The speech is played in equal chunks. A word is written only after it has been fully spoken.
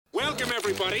Welcome,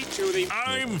 everybody, to the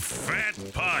I'm Fat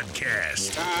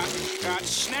Podcast.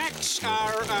 Snacks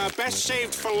are best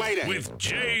saved for later. With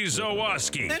Jay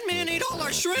Zawoski. That man ate all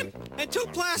our shrimp and 2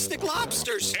 plastic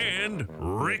lobsters. And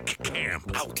Rick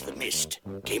Camp. Out of the mist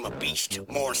came a beast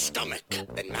more stomach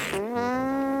than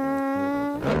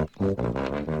man.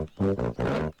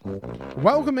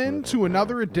 Welcome into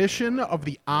another edition of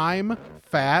the I'm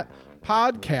Fat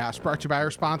Podcast, brought to you by our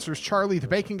sponsors, Charlie the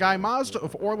Bacon Guy, Mazda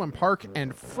of Orland Park,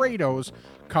 and Fredo's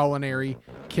Culinary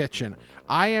Kitchen.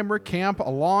 I am Rick Camp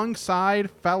alongside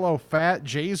fellow fat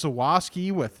Jay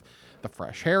Zawoski with the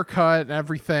fresh haircut and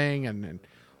everything and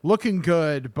looking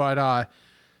good. But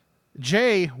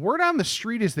Jay, word on the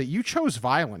street is that you chose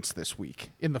violence this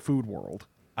week in the food world.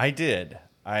 I did.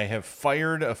 I have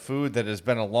fired a food that has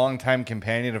been a longtime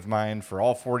companion of mine for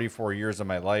all 44 years of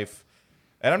my life.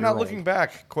 And I'm not looking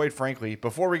back, quite frankly.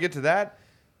 Before we get to that,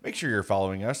 make sure you're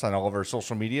following us on all of our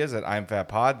social medias at I'm Fat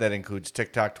Pod. That includes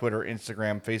TikTok, Twitter,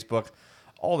 Instagram, Facebook,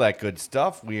 all that good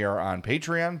stuff. We are on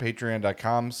Patreon,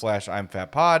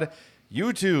 patreon.com/I'mFatPod.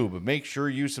 YouTube, make sure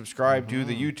you subscribe to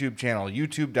the YouTube channel,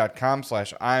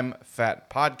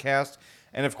 youtube.com/I'mFatPodcast.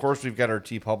 And of course, we've got our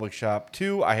TeePublic shop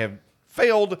too. I have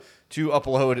failed to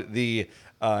upload the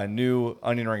new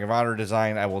Onion Ring of Honor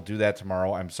design. I will do that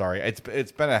tomorrow. I'm sorry. It's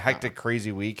been a hectic,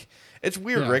 crazy week. It's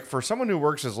weird, Rick. For someone who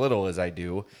works as little as I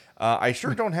do, I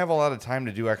sure don't have a lot of time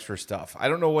to do extra stuff. I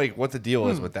don't know what the deal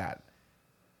is with that.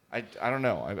 I don't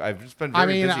know. I've just been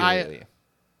very busy lately.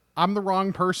 I'm the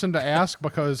wrong person to ask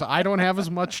because I don't have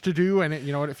as much to do, and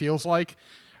you know what it feels like?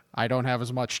 I don't have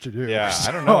as much to do. Yeah, so,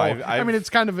 I don't know. I mean,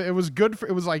 it's kind of, it was good.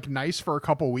 It was like nice for a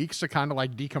couple weeks to kind of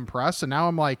like decompress, and now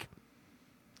I'm like,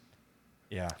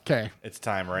 yeah, okay, it's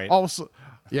time, right? Also,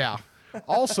 yeah.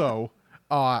 Also,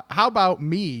 how about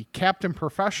me, Captain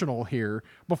Professional here,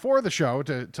 before the show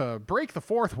to break the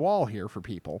fourth wall here for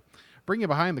people, bring you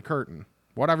behind the curtain,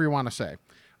 whatever you want to say.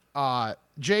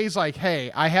 Jay's like,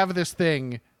 hey, I have this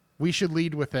thing. We should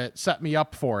lead with it. Set me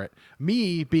up for it.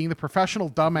 Me, being the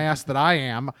professional dumbass that I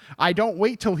am, I don't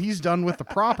wait till he's done with the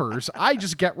propers. I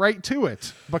just get right to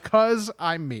it because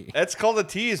I'm me. That's called a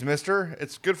tease, mister.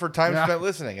 It's good for time spent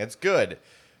listening. It's good.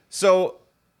 So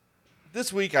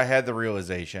this week I had the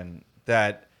realization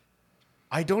that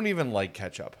I don't even like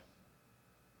ketchup.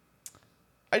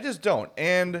 I just don't.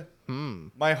 And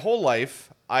my whole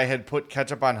life I had put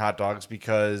ketchup on hot dogs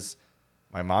because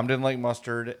my mom didn't like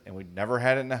mustard, and we'd never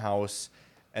had it in the house.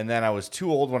 And then I was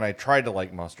too old when I tried to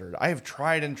like mustard. I have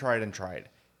tried and tried and tried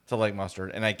to like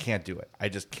mustard, and I can't do it. I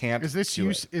just can't. Is this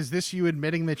you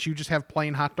admitting that you just have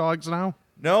plain hot dogs now?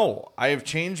 No, I have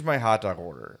changed my hot dog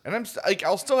order, and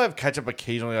I'll still have ketchup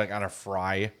occasionally, like on a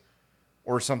fry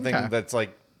or something that's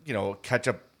like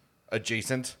ketchup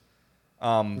adjacent.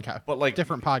 But like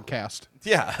different podcast.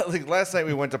 Yeah, like last night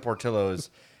we went to Portillo's.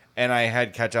 And I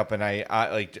had ketchup, and I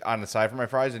like on the side for my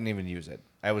fries. I didn't even use it.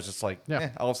 I was just like,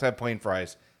 I'll just have plain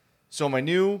fries. So my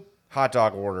new hot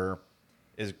dog order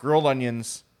is grilled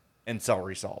onions and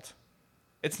celery salt.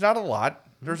 It's not a lot.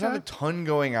 There's not a ton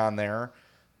going on there,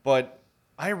 but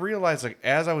I realized like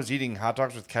as I was eating hot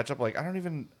dogs with ketchup, like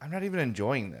I'm not even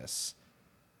enjoying this.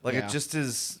 Like it just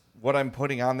is what I'm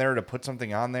putting on there to put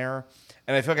something on there,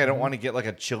 and I feel like I don't want to get like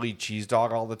a chili cheese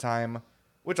dog all the time.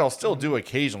 Which I'll still do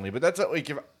occasionally, but that's like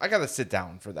if I got to sit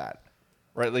down for that,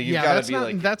 right? Like you've got to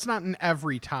be that's not an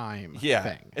every time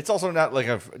thing. It's also not like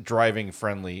a driving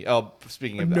friendly. Oh,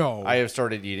 speaking of that, I have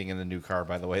started eating in the new car.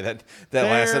 By the way, that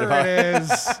lasted about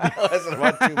lasted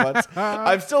about 2 months.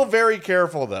 I'm still very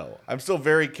careful though.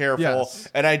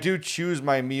 And I do choose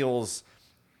my meals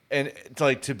and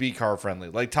to be car friendly.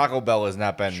 Like Taco Bell has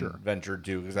not been ventured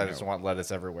to because I just want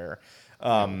lettuce everywhere.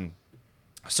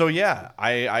 So yeah,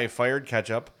 I fired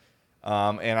ketchup,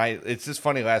 and it's just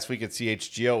funny. Last week at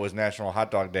CHGO it was National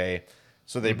Hot Dog Day,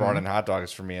 so they brought in hot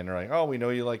dogs for me, and they're like, "Oh, we know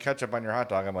you like ketchup on your hot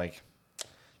dog." I'm like,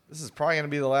 "This is probably gonna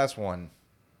be the last one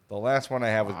I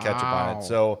have with ketchup on it."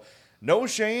 So no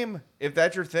shame if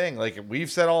that's your thing. Like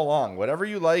we've said all along, whatever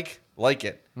you like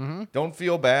it. Don't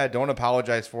feel bad. Don't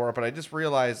apologize for it. But I just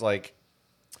realized like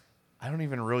I don't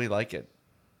even really like it.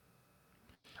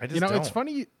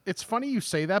 Don't. It's funny you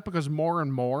say that because more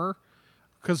and more,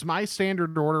 because my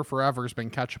standard order forever has been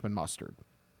ketchup and mustard.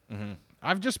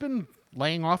 I've just been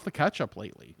laying off the ketchup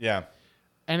lately. Yeah,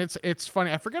 and it's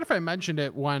funny. I forget if I mentioned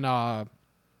it when I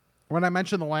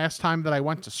mentioned the last time that I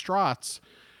went to Straugh's.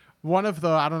 One of the,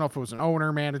 I don't know if it was an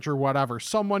owner, manager, whatever.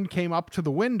 Someone came up to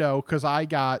the window because I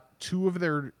got 2 of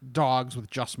their dogs with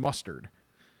just mustard,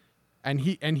 and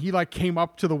he like came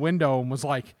up to the window and was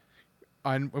like,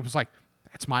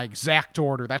 that's my exact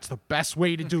order. That's the best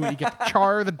way to do it. You get the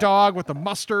char of the dog with the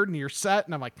mustard and you're set.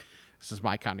 And I'm like, this is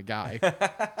my kind of guy.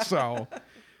 So,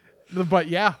 but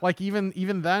yeah, like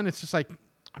even then, it's just like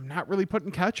I'm not really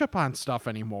putting ketchup on stuff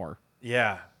anymore.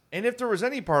 Yeah. And if there was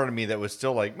any part of me that was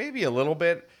still like maybe a little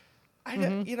bit,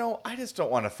 I just don't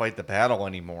want to fight the battle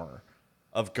anymore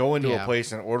of going to a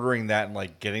place and ordering that and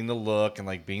like getting the look and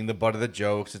like being the butt of the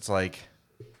jokes. It's like,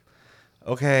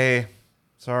 okay,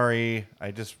 sorry,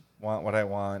 I just want what I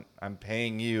want. I'm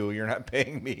paying you. You're not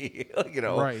paying me.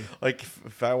 Right. Like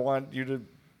if I want you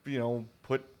to,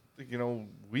 put,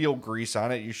 wheel grease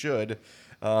on it, you should,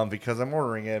 because I'm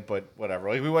ordering it, but whatever.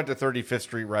 Like we went to 35th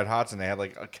Street Red Hots and they had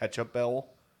like a ketchup bell.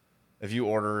 If you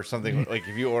order something, like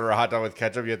if you order a hot dog with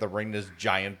ketchup, you have to ring this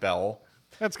giant bell.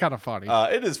 That's kind of funny.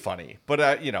 It is funny, but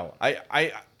I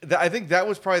think that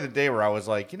was probably the day where I was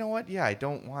like, you know what? Yeah, I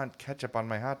don't want ketchup on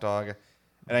my hot dog,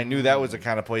 and I knew that was the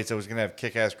kind of place that was gonna have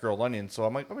kick-ass grilled onions. So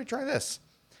I'm like, let me try this.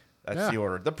 That's the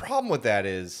order. The problem with that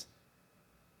is,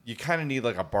 you kind of need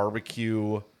like a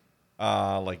barbecue,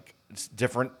 like it's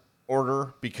different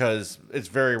order because it's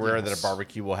very rare that a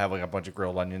barbecue will have like a bunch of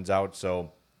grilled onions out.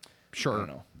 So. Sure. I don't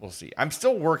know. We'll see. I'm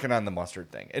still working on the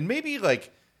mustard thing. And maybe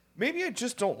I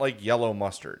just don't like yellow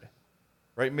mustard.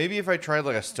 Right? Maybe if I tried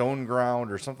like a stone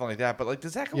ground or something like that. But like,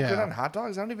 does that go good on hot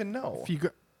dogs? I don't even know. If you go,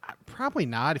 probably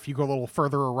not if you go a little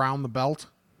further around the belt.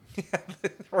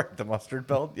 Right, the mustard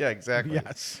belt. Yeah, exactly.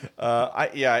 Yes.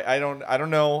 I don't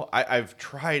know. I've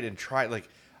tried and tried. Like,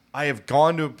 I have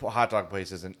gone to hot dog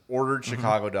places and ordered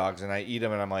Chicago dogs, and I eat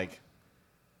them, and I'm like,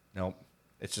 nope.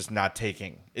 It's just not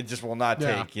taking. It just will not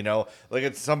take,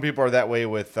 Like some people are that way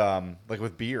with like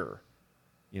with beer.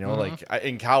 Like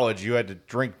in college you had to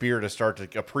drink beer to start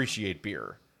to appreciate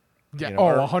beer. Yeah,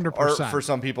 100%. Or for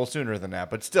some people sooner than that.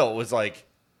 But still, it was like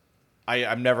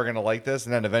I'm never going to like this,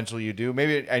 and then eventually you do.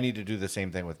 Maybe I need to do the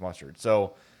same thing with mustard.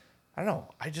 So, I don't know.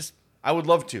 I would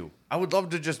love to. I would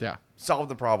love to just solve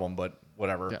the problem, but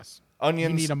whatever. Yes.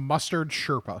 Onions. You need a mustard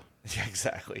Sherpa. Yeah,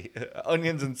 exactly.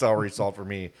 Onions and celery salt for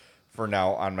me. For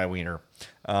now on my wiener.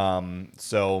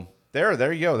 So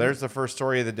there you go. There's the first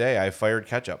story of the day. I fired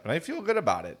ketchup and I feel good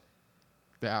about it.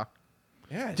 Yeah.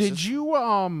 Yeah. Did you,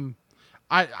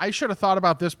 I should have thought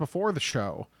about this before the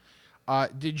show.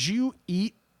 Did you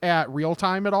eat at Real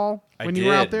Time at all when you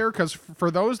were out there? Cause for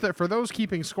those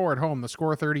keeping score at home, the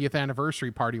Score 30th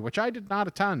anniversary party, which I did not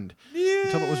attend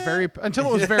until it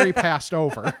was very passed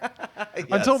over,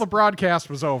 until the broadcast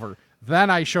was over. Then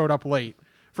I showed up late.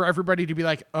 For everybody to be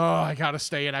like, oh, I got to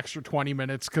stay an extra 20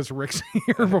 minutes because Rick's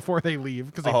here before they leave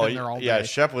because they've been there all day. Yeah,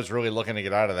 Shep was really looking to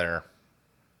get out of there.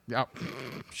 Yep.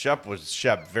 Shep was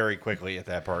Shep very quickly at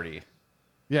that party.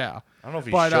 Yeah. I don't know if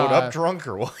he showed up drunk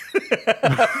or what.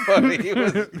 But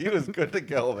he was good to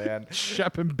go, man.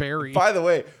 Shep and Barry. By the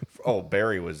way,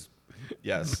 Barry was,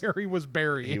 yes. Barry was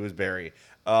Barry. He was Barry.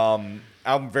 I'm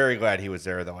very glad he was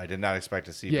there, though. I did not expect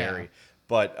to see Barry.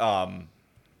 But,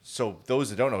 so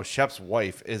those that don't know, Shep's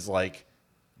wife is like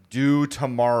due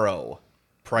tomorrow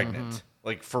pregnant,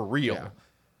 like for real. Yeah.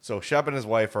 So Shep and his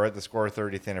wife are at the Score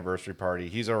 30th anniversary party.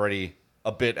 He's already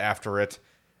a bit after it.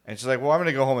 And she's like, well, I'm going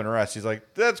to go home and rest. He's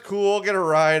like, that's cool. Get a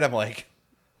ride. I'm like,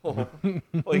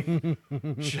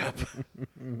 Shep,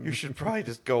 you should probably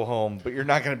just go home, but you're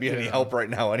not going to be any help right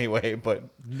now anyway. But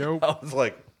nope. I was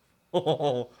like,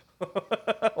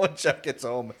 when Shep gets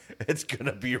home, it's going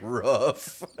to be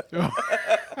rough.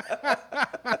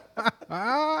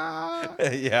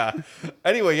 Yeah.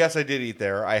 Anyway, yes, I did eat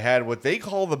there. I had what they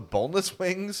call the boneless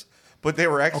wings, but they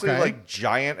were actually like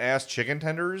giant ass chicken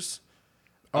tenders.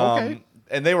 And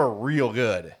they were real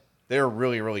good. They were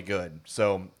really, really good.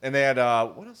 So, and they had,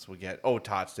 what else did we get? Oh,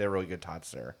 tots. They had really good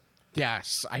tots there.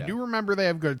 Yes. I do remember they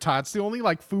have good tots. The only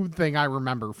like food thing I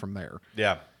remember from there.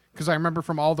 Yeah. Because I remember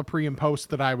from all the pre and post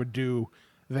that I would do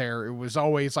there, it was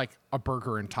always like a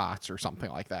burger and tots or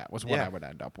something like that was what I would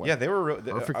end up with. Yeah, they were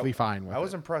perfectly fine with it. I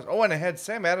was impressed. Oh, and I had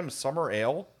Sam Adams Summer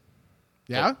Ale.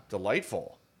 Yeah?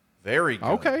 Delightful. Very good.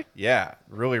 Okay. Yeah,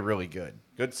 really, really good.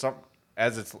 Good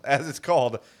as it's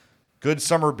called, good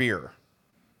summer beer.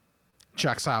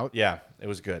 Checks out. Yeah, it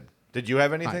was good. Did you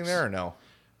have anything there or no?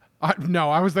 No,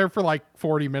 I was there for like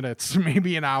 40 minutes,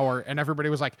 maybe an hour, and everybody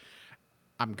was like,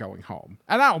 I'm going home.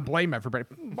 And I don't blame everybody.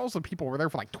 Most of the people were there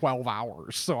for like 12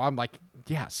 hours. So I'm like,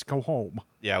 yes, go home.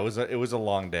 Yeah, it was a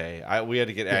long day. We had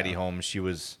to get Addie home. She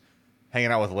was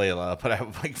hanging out with Layla, but I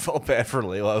like felt bad for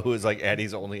Layla, who was like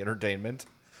Addie's only entertainment.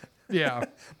 Yeah.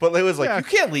 But Layla's like,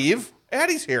 you can't leave.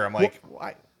 Addie's here. I'm like,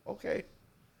 why? Okay.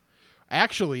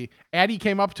 Actually, Addie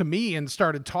came up to me and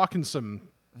started talking some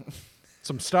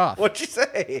stuff. What'd you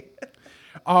say?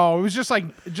 Oh, it was just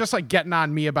like getting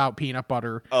on me about peanut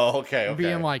butter. Oh, okay.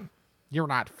 Being like, you're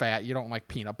not fat. You don't like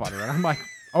peanut butter. And I'm like,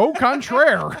 au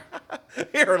contraire.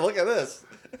 Here, look at this.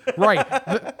 Right.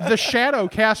 The shadow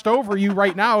cast over you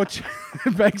right now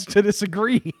begs to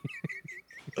disagree.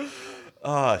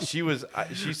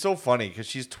 She's so funny because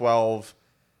she's 12,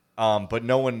 but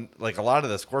no one, like a lot of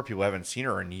the Score people haven't seen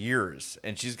her in years,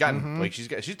 and she's gotten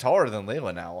she's taller than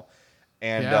Layla now,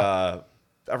 and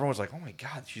everyone's like, oh my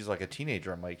god, she's like a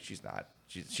teenager. I'm like, she's not.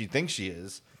 She thinks she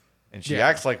is, and she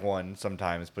acts like one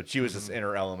sometimes, but she was just in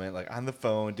her element, like on the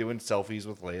phone doing selfies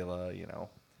with Layla,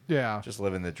 just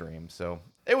living the dream. So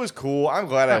it was cool. I'm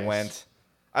glad I went.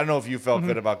 I don't know if you felt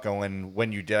good about going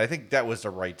when you did. I think that was the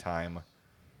right time.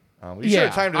 We should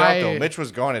have timed it out though. Mitch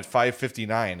was gone at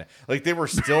 5:59. Like they were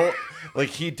still, like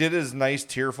he did his nice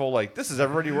tearful, like this is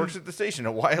everybody who works at the station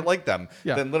and why I like them.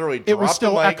 Yeah. Then literally it was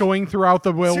still echoing throughout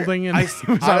the building, and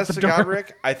honest to God,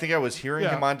 Rick, I think I was hearing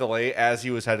him on delay as he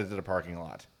was headed to the parking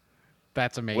lot.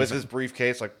 That's amazing. With his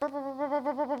briefcase, like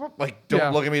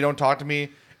don't look at me, don't talk to me,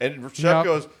 and Shep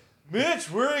goes, Mitch,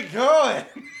 where are you going?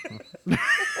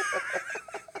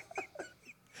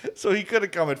 So he could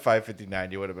have come at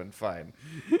 5:59. You would have been fine.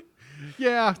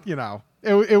 Yeah,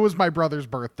 it was my brother's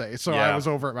birthday, so I was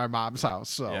over at my mom's house.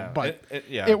 So, but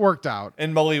it worked out.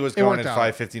 And Mully was going at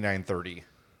 5:59:30.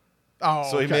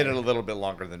 Oh, so he made it a little bit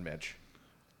longer than Mitch.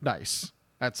 Nice.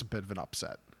 That's a bit of an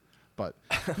upset, but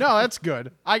no, that's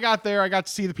good. I got there. I got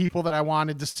to see the people that I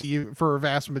wanted to see for a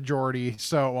vast majority.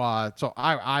 So,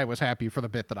 I was happy for the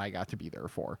bit that I got to be there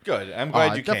for. Good. I'm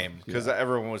glad you came because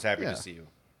everyone was happy to see you.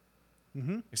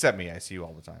 Mm-hmm. Except me. I see you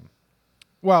all the time.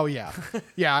 Well, yeah.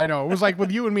 Yeah, I know. It was like with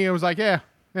you and me, it was like, yeah.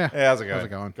 Hey, how's it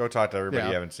going? Go talk to everybody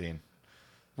you haven't seen.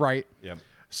 Right. Yep.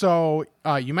 So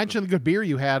you mentioned the good beer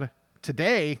you had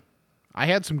today. I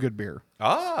had some good beer.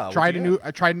 I tried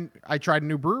a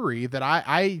new brewery that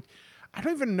I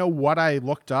don't even know what I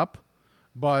looked up,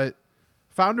 but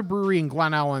found a brewery in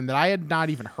Glen Ellen that I had not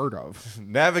even heard of.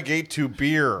 Navigate to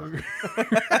beer.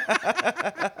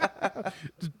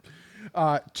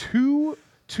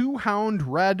 Two Hound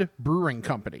Red Brewing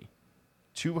Company.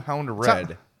 Two Hound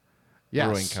Red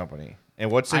Brewing Company. And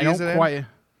what city is it in?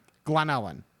 Glen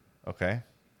Ellen. Okay.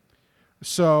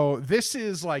 So this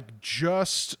is like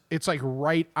it's like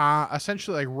right on,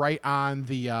 essentially like right on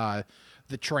the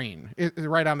train,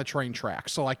 right on the train track.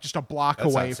 So like just a block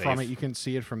away from it, you can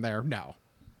see it from there. No,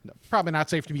 probably not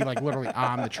safe to be like literally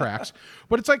on the tracks,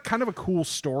 but it's like kind of a cool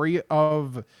story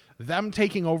of them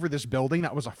taking over this building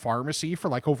that was a pharmacy for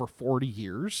like over 40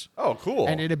 years. Oh, cool.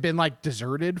 And it had been like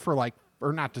deserted for like,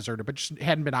 or not deserted, but just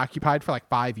hadn't been occupied for like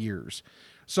 5 years.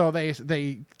 So it's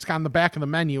on the back of the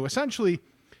menu. Essentially,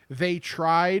 they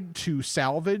tried to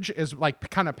salvage as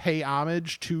like kind of pay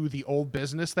homage to the old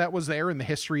business that was there in the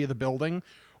history of the building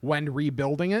when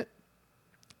rebuilding it.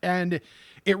 And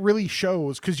it really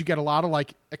shows because you get a lot of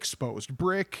like exposed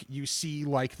brick. You see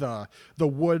like the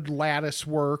wood lattice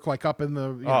work like up in the,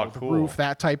 the roof,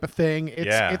 that type of thing.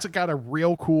 It's got a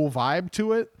real cool vibe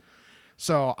to it.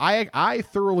 So I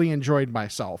thoroughly enjoyed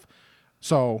myself.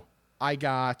 So I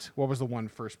got, what was the one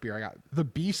first beer? I got the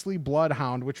Beastly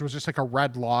Bloodhound, which was just like a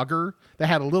red lager that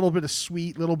had a little bit of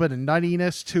sweet, little bit of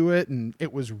nuttiness to it. And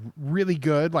it was really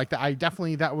good. Like I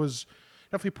definitely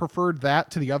preferred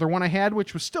that to the other one I had,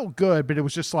 which was still good, but it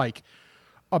was just like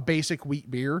a basic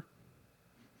wheat beer,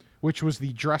 which was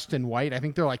the Dressed in White. I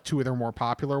think they're like two of their more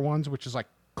popular ones, which is like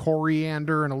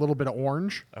coriander and a little bit of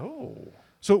orange. Oh.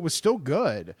 So it was still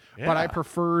good, but I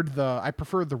preferred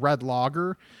the red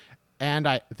lager, and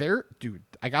I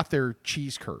got their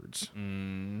cheese curds.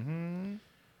 Mm-hmm.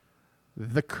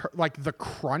 The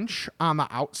crunch on the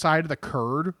outside of the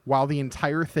curd, while the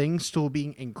entire thing still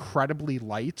being incredibly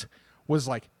light, was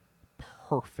like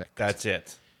perfect. That's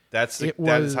it. That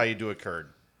is how you do a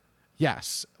curd.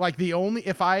 Yes. Like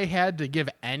if I had to give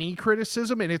any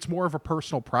criticism, and it's more of a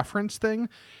personal preference thing,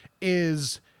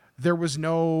 is there was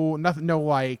no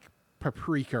like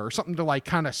paprika or something to like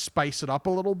kind of spice it up a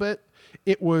little bit.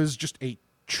 It was just a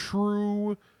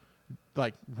true,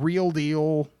 like real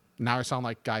deal. Now I sound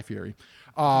like Guy Fieri.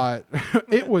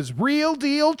 It was real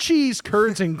deal cheese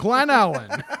curds in Glen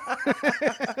Ellen.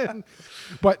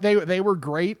 But they were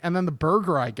great. And then the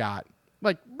burger I got,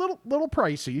 like little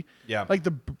pricey. Yeah. Like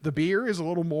the beer is a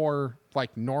little more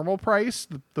like normal price.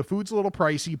 The food's a little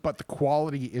pricey, but the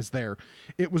quality is there.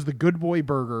 It was the Good Boy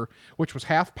Burger, which was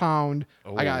half pound.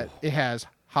 Oh. It has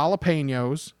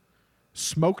jalapenos,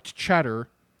 smoked cheddar,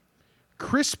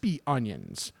 crispy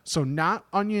onions, so not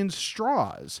onion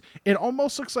straws. It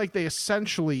almost looks like they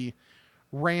essentially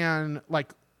ran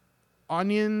like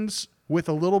onions with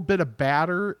a little bit of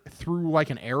batter through like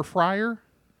an air fryer.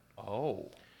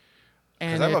 Oh.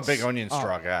 And I'm a big onion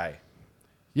straw guy.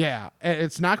 Yeah,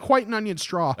 it's not quite an onion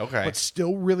straw, Okay. but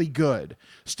still really good.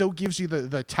 Still gives you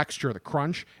the texture, the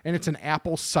crunch, and it's an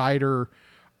apple cider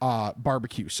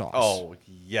barbecue sauce. Oh,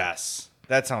 yes.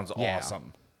 That sounds Yeah.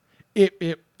 awesome.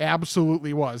 It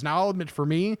absolutely was. Now, I'll admit, for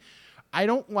me, I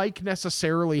don't like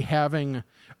necessarily having...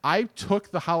 I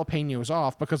took the jalapenos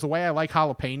off because the way I like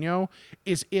jalapeno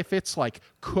is if it's like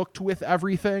cooked with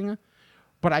everything,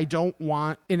 but I don't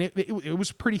want... And it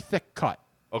was pretty thick cut.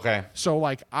 Okay. So,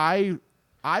 like, I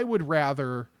would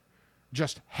rather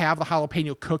just have the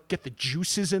jalapeno cook, get the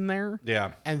juices in there,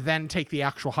 Yeah. and then take the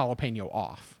actual jalapeno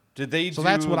off. Did they So do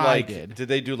that's what I like, did. Did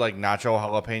they do like nacho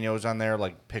jalapenos on there,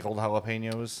 like pickled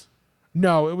jalapenos?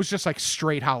 No, it was just like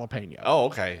straight jalapeno. Oh,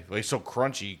 okay. Like so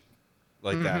crunchy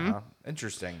like that, huh?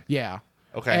 Interesting. Yeah.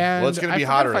 Okay. And Well, it's going to I be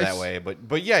forgot hotter if I that s- way,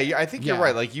 but yeah, I think you're Yeah.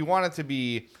 right. Like you want it to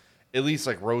be at least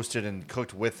like roasted and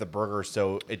cooked with the burger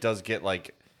so it does get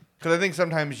like cuz I think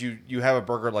sometimes you have a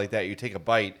burger like that, you take a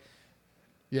bite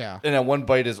Yeah. and then one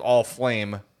bite is all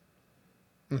flame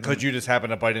because you just happen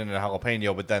to bite into a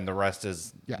jalapeno, but then the rest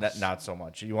is Yes. not so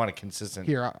much. You want a consistent.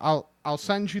 Here, I'll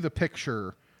send you the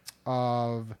picture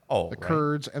of the right.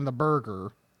 curds and the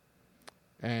burger.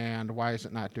 And why is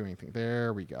it not doing anything?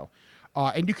 There we go.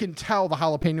 And you can tell the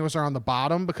jalapenos are on the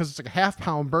bottom because it's like a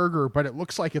half-pound burger, but it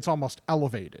looks like it's almost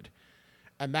elevated.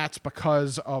 And that's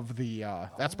because of the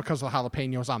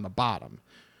jalapenos on the bottom.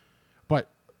 But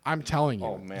I'm telling you,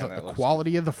 Oh, man, the that looks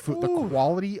quality of the food, the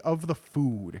quality of the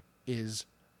food is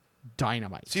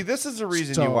dynamite. See, this is the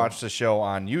reason So- you watch the show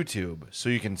on YouTube, so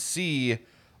you can see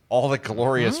all the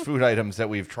glorious food items that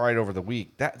we've tried over the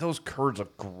week. Those curds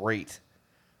look great.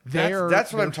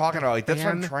 That's what I'm talking about. Like that's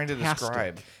what I'm trying to fantastic.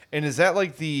 describe. And is that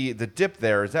like the dip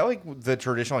there? Is that like the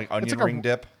traditional like onion like a- ring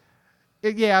dip?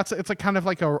 Yeah, it's like kind of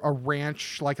like a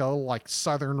ranch, like a like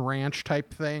southern ranch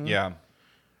type thing. Yeah.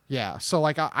 Yeah. So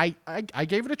like I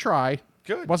gave it a try.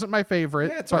 Good. Wasn't my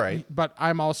favorite. Yeah, it's but, all right. But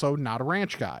I'm also not a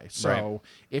ranch guy. So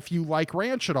if you like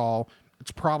ranch at all,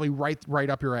 it's probably right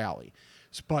up your alley.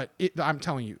 But I'm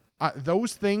telling you,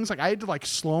 those things, like I had to like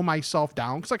slow myself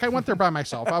down because like I went there by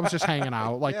myself. I was just hanging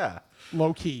out, like Yeah.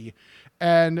 low key.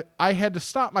 And I had to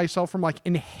stop myself from like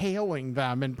inhaling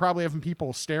them and probably having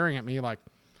people staring at me like,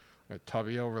 a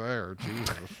tubby over there,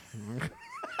 Jesus.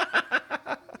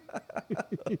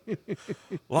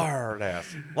 Lard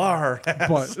ass. Lard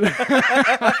ass.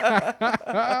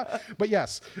 But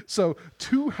yes, so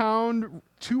Two Hound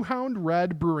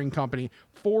Red Brewing Company,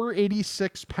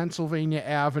 486 Pennsylvania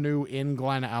Avenue in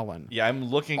Glen Ellen. Yeah, I'm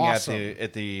looking Awesome.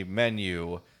 at the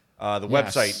menu, the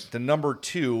Yes. website, the number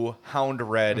 2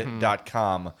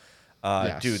 houndred.com.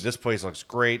 Yes. Dude, this place looks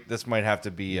great. This might have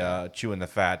to be chewing the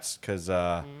fats because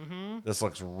this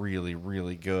looks really,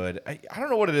 really good. I don't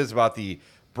know what it is about the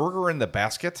burger in the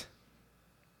basket,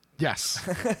 Yes.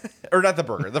 or not the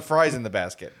burger, the fries in the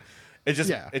basket. It just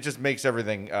Yeah. it just makes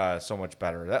everything so much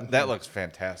better. That looks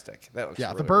fantastic. That looks Yeah,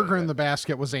 the really, burger really in the good.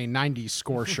 basket was a 90s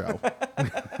score show.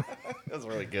 That's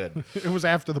really good. It was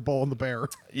after the Bull and the Bear.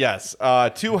 Yes,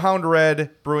 2 Hound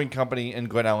Red Brewing Company in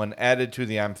Glen Ellen added to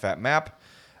the I'm Fat map.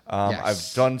 Yes.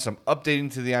 I've done some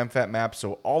updating to the I'm Fat map,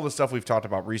 so all the stuff we've talked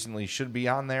about recently should be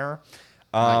on there.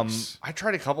 Nice. I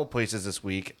tried a couple places this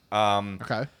week.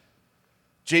 Okay.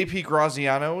 JP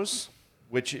Graziano's,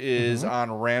 which is on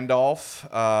Randolph,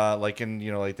 like in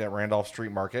like that Randolph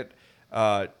Street Market.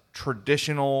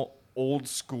 Traditional old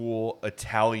school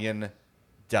Italian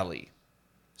deli.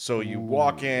 So you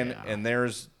walk in and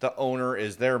there's the owner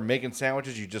is there making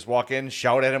sandwiches. You just walk in,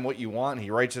 shout at him what you want.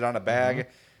 He writes it on a bag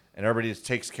and everybody just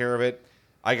takes care of it.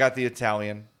 I got the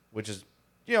Italian, which is,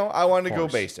 I wanted to go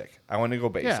course. basic.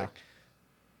 Yeah.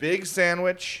 Big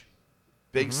sandwich,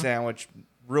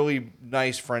 really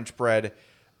nice French bread,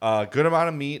 good amount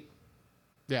of meat.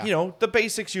 Yeah. The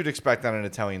basics you'd expect on an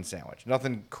Italian sandwich.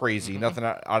 Nothing crazy, nothing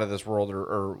out of this world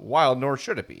or wild, nor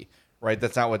should it be, right?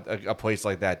 That's not what a place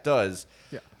like that does.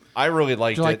 Yeah. I really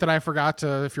liked Do you like it. that I forgot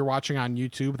to, if you're watching on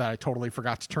YouTube, that I totally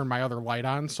forgot to turn my other light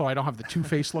on so I don't have the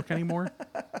two-face look anymore?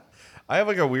 I have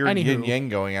like a weird Anywho. yin-yang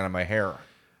going on in my hair.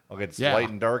 Like it's Yeah. light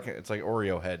and dark. It's like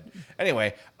Oreo head.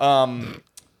 Anyway,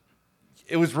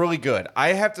 it was really good. I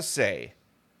have to say,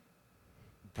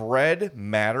 bread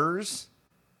matters.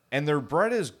 And their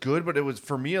bread is good, but it was,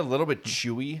 for me, a little bit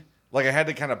chewy. Like, I had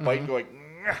to kind of bite and go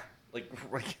like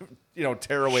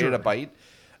tear away Sure. at a bite.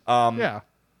 Yeah.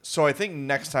 So I think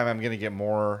next time I'm going to get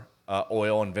more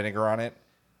oil and vinegar on it.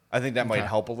 I think that might Okay.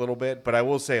 help a little bit. But I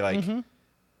will say, like,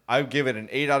 I would give it an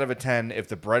 8 out of a 10. If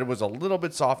the bread was a little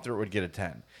bit softer, it would get a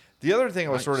 10. The other thing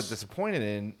I was sort of Nice. disappointed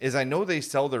in is I know they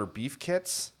sell their beef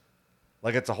kits.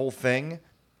 Like, it's a whole thing.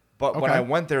 But when Okay. I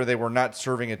went there, they were not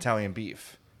serving Italian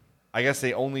beef. I guess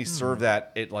they only serve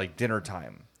that at like dinner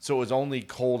time. So it was only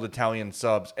cold Italian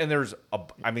subs, and there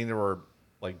were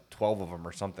like 12 of them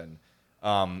or something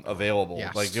available.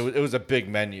 Yes. Like it was a big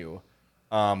menu.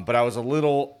 But I was a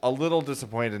little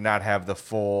disappointed to not have the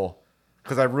full,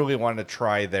 because I really wanted to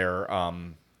try their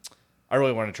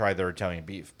Italian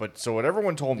beef. But so what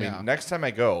everyone told me, next time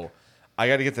I go, I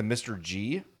got to get the Mr.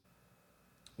 G,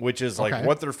 which is like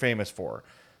what they're famous for.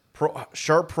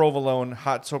 Sharp provolone,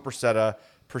 hot sopressata,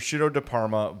 prosciutto di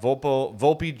Parma,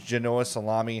 Volpe Genoa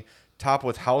salami, topped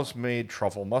with house-made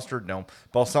truffle mustard,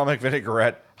 balsamic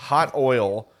vinaigrette, hot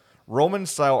oil,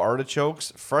 Roman-style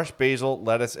artichokes, fresh basil,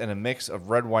 lettuce, and a mix of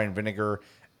red wine vinegar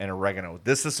and oregano.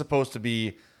 This is supposed to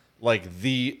be like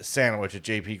the sandwich at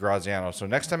JP Graziano. So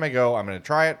next time I go, I'm going to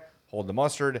try it, hold the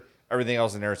mustard. Everything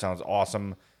else in there sounds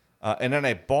awesome. And then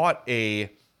I bought a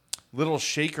little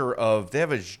shaker they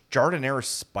have a jardinera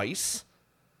spice,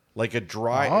 like a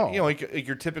dry, like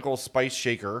your typical spice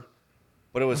shaker,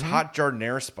 but it was hot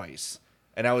jardinera spice.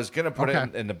 And I was going to put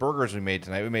it in the burgers we made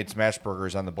tonight. We made smash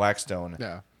burgers on the Blackstone.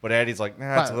 Yeah. But Addie's like,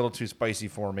 nah, it's a little too spicy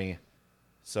for me.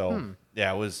 So,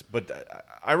 yeah, it was, but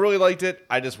I really liked it.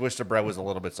 I just wish the bread was a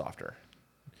little bit softer.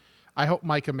 I hope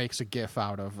Micah makes a GIF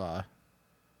out of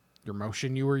your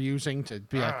motion you were using to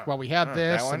be like, well, we had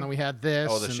this, and then we had this.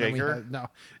 Oh, the shaker?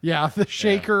 The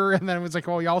shaker, and then it was like,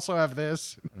 well, we also have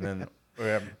this. And then we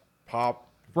have pop.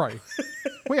 Right.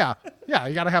 Well, yeah,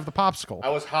 you got to have the popsicle. I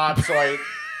was hot, so I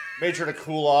made sure to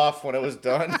cool off when it was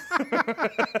done.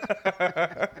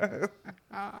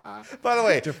 By the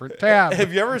way, different tab.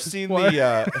 Have you ever seen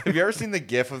the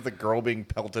GIF of the girl being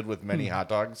pelted with many hot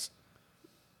dogs?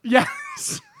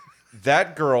 Yes.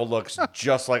 That girl looks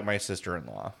just like my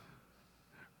sister-in-law.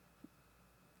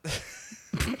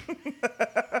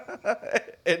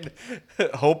 And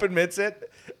Hope admits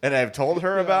it, and I've told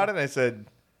her about it. And I said,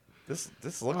 "This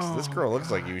girl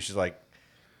looks like you." She's like,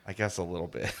 "I guess a little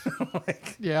bit."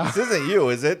 Like, this isn't you,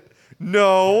 is it?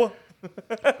 No.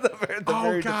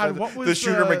 What was the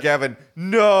Shooter McGavin?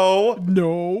 No.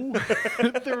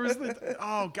 There was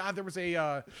there was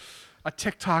a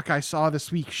TikTok I saw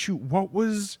this week. Shoot, what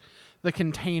was the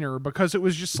container? Because it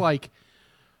was just like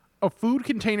a food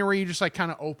container where you just like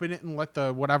kind of open it and let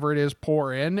the whatever it is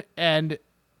pour in, and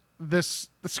this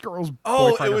girl's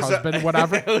boyfriend or husband,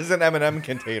 whatever. It was an M&M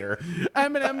container.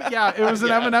 M&M, yeah, it was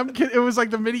an M&M. It was like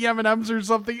the mini M&Ms or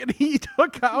something, and he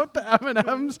took out the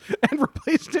M&Ms and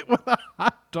replaced it with a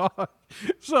hot dog.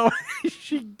 So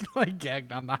she like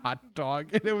gagged on the hot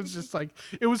dog, and it was just like,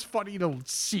 it was funny to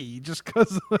see just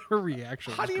because of her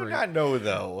reaction. How do you not know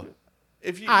though?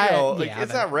 If you know,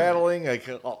 it's not rattling. Like,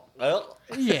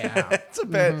 yeah, it's a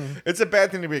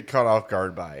bad thing to be caught off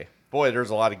guard by. Boy, there's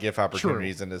a lot of GIF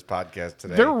opportunities in this podcast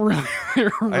today. There really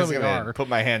I'm are.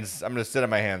 going to sit on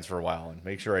my hands for a while and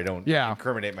make sure I don't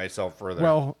incriminate myself further.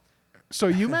 Well, so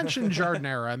you mentioned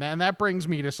jardinera, and that brings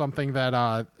me to something that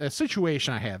a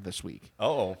situation I had this week.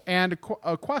 Oh, and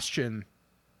a question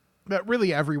that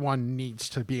really everyone needs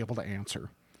to be able to answer.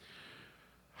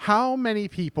 How many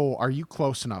people are you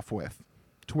close enough with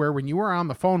to where when you are on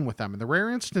the phone with them, in the rare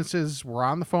instances we're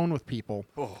on the phone with people,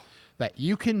 that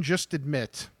you can just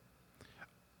admit,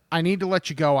 I need to let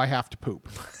you go. I have to poop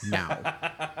now.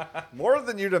 More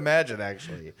than you'd imagine,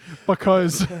 actually.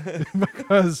 Because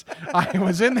I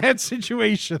was in that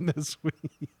situation this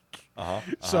week.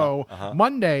 So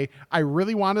Monday, I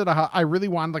really wanted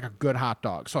like a good hot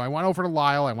dog. So I went over to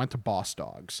Lyle. I went to Boss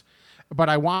Dogs, but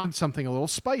I wanted something a little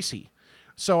spicy.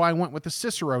 So I went with the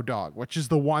Cicero dog, which is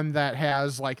the one that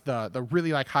has like the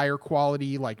really like higher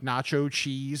quality like nacho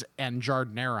cheese and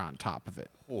jardinera on top of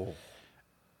it. Oh.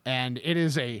 And it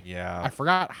is I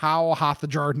forgot how hot the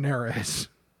jardinera is.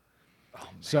 Oh,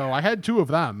 so I had two of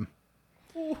them.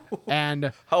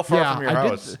 And how far from your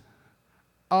house?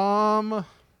 Probably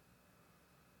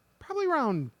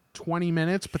around 20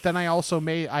 minutes, but then I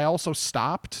also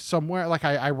stopped somewhere. Like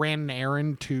I ran an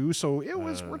errand too. So it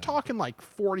was, we're talking like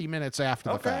 40 minutes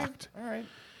after the fact. All right.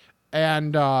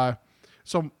 And,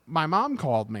 so my mom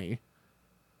called me.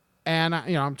 And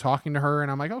I'm talking to her,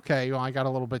 and I'm like, okay, well, I got a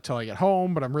little bit till I get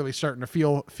home, but I'm really starting to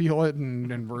feel it,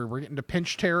 and we're getting to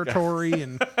pinch territory,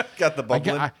 and got the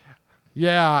bubbling.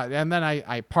 And then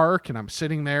I park, and I'm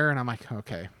sitting there, and I'm like,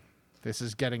 okay, this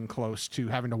is getting close to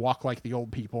having to walk like the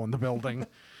old people in the building.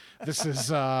 This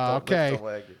is okay.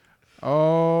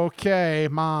 Okay,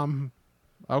 Mom.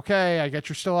 Okay, I get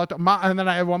you're still out. And then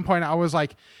at one point I was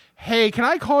like, hey, can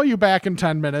I call you back in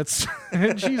 10 minutes?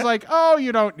 And she's like, oh,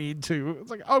 you don't need to. It's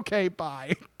like, okay,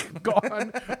 bye.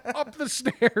 Gone up the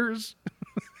stairs.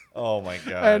 Oh, my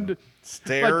God. And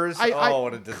stairs? Like,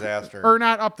 what a disaster. Or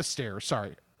not up the stairs,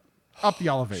 sorry. Up the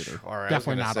elevator. All right,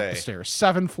 Definitely not up the stairs.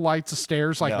 7 flights of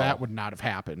stairs like that would not have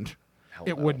happened.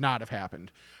 It would not have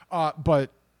happened. But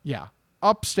yeah,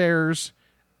 upstairs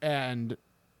and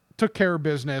took care of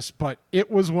business. But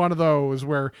it was one of those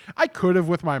where I could have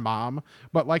with my mom,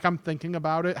 but like I'm thinking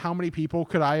about it, how many people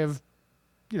could I have,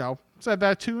 said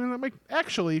that to? And I'm like,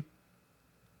 actually,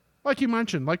 like you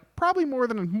mentioned, like probably more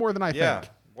than I think.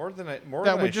 More than I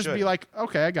would just should. be like,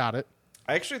 okay, I got it.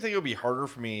 I actually think it would be harder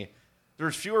for me.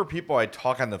 There's fewer people I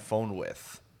talk on the phone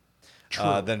with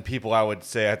than people I would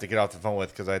say I have to get off the phone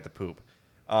with because I had to poop.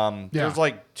 There's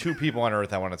like 2 people on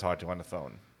earth I want to talk to on the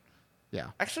phone. Yeah.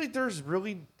 Actually, there's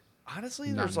really,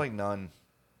 honestly, there's like none.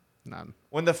 None.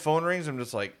 When the phone rings, I'm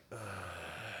just like,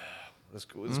 this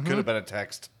could have been a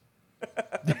text.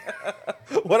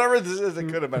 Whatever this is, it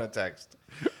could have been a text.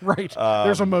 Right.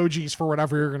 There's emojis for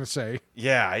whatever you're going to say.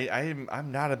 Yeah,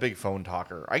 I'm not a big phone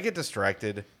talker. I get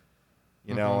distracted,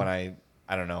 and I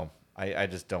don't know. I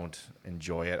just don't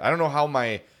enjoy it. I don't know how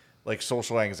my like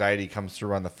social anxiety comes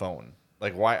through on the phone.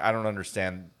 Like why I don't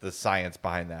understand the science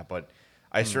behind that, but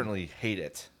I certainly hate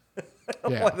it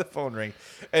when the phone rings.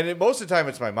 And most of the time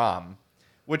it's my mom,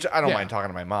 which I don't mind talking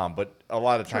to my mom, but a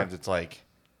lot of times it's like,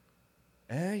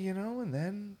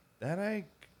 and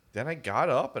then I got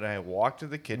up and I walked to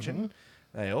the kitchen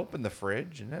and I opened the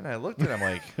fridge and then I looked and I'm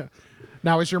like,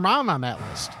 now is your mom on that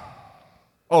list?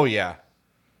 Oh yeah.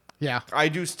 Yeah. I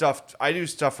do stuff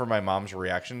for my mom's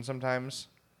reaction sometimes.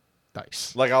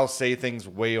 Nice. Like I'll say things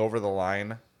way over the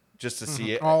line just to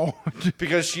see it. Oh.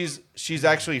 Because she's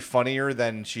actually funnier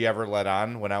than she ever let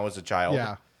on when I was a child.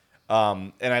 Yeah.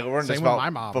 And I learned Same this with about my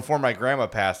mom. before my grandma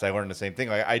passed. I learned the same thing.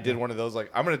 Like I did one of those like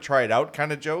I'm gonna try it out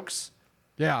kind of jokes.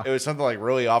 Yeah. It was something like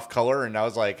really off color, and I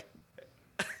was like,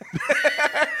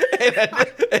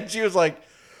 and she was like,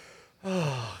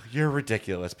 "Oh, you're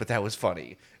ridiculous," but that was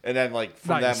funny. And then like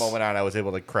from that moment on, I was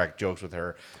able to crack jokes with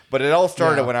her. But it all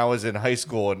started when I was in high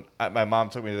school, and my mom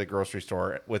took me to the grocery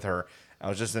store with her. I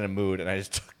was just in a mood, and I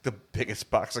just took the biggest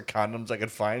box of condoms I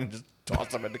could find and just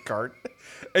tossed them in the cart.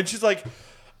 And she's like,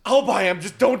 I'll buy them.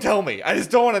 Just don't tell me. I just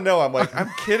don't want to know. I'm like,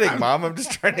 I'm kidding, Mom. I'm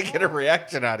just trying to get a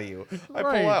reaction out of you. I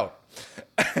pull out.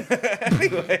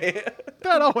 Anyway.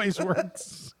 That always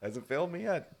works. Hasn't failed me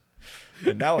yet.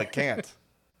 And now it can't.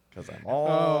 Because I'm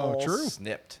all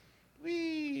snipped.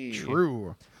 Whee.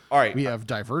 True. All right. We have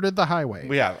diverted the highway.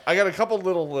 We have. I got a couple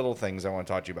little things I want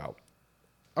to talk to you about.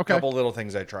 Okay. A couple little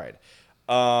things I tried.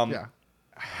 Haribo,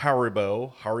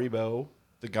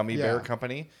 the gummy bear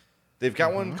company. They've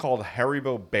got one called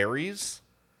Haribo Berries.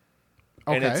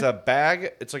 Okay. And it's a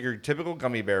bag. It's like your typical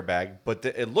gummy bear bag, but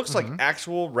it looks like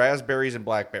actual raspberries and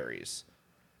blackberries.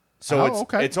 So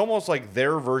it's almost like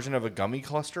their version of a gummy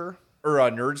cluster or a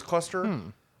Nerds cluster,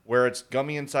 where it's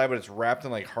gummy inside, but it's wrapped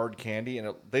in like hard candy.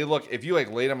 And they look, if you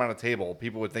like laid them on a table,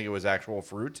 people would think it was actual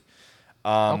fruit.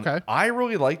 I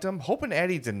really liked them. Hope and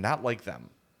Addie did not like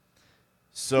them.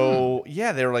 So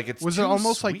yeah, they were like, it's was too it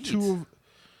almost sweet. like too?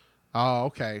 Oh,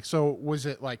 okay. So was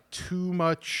it like too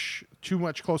much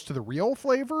close to the real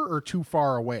flavor or too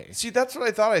far away? See, that's what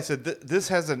I thought. I said this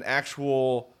has an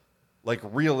actual, like,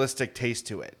 realistic taste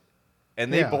to it,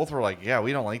 and they both were like, "Yeah,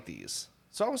 we don't like these."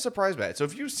 So I was surprised by it. So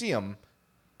if you see them,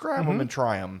 grab them and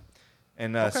try them,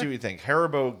 and see what you think.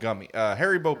 Haribo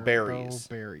Haribo berries.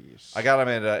 Berries. I got them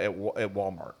at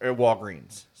Walmart or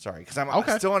Walgreens. Sorry, because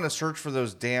I'm still on a search for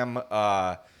those damn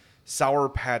Sour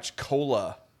Patch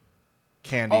Cola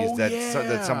candies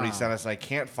that somebody sent us, and I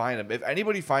can't find them. If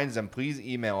anybody finds them, please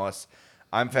email us.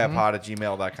 I'm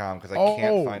fatpod@gmail.com because I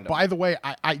can't find them. By the way,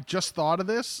 I just thought of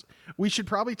this. We should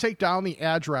probably take down the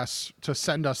address to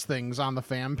send us things on the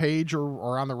fan page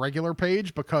or on the regular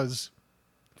page, because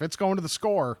if it's going to the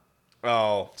score,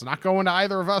 it's not going to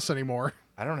either of us anymore.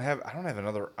 I don't have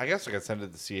another. I guess I could send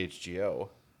it to CHGO.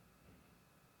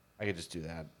 I could just do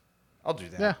that. I'll do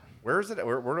that. Yeah. Where is it?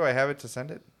 Where do I have it to send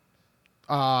it?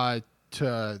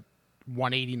 To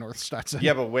 180 North Stetson.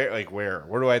 Yeah, but where?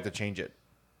 Where do I have to change it?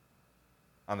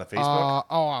 On the Facebook?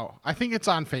 I think it's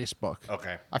on Facebook.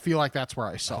 Okay. I feel like that's where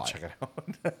I saw it. Check it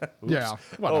out. Yeah,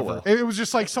 whatever. Well. It was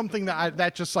just like something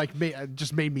that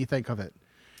just made me think of it.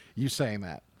 You saying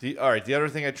that. All right. The other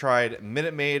thing I tried,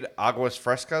 Minute Maid Aguas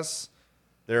Frescas.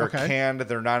 They're canned.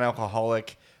 They're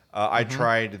non-alcoholic. I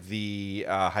tried the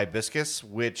hibiscus,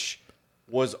 which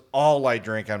was all I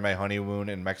drank on my honeymoon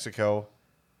in Mexico.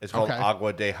 It's called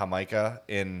Agua de Jamaica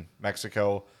in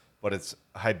Mexico, but it's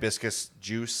hibiscus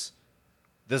juice.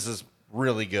 This is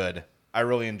really good. I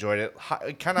really enjoyed it.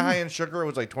 Kind of high in sugar. It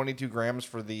was like 22 grams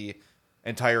for the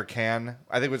entire can.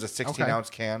 I think it was a 16-ounce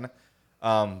can,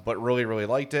 but really, really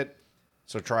liked it.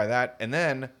 So try that. And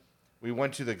then we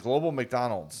went to the Global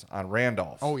McDonald's on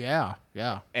Randolph. Oh yeah,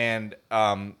 yeah. And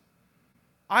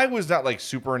I was not like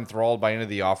super enthralled by any of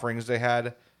the offerings they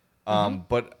had.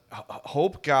 But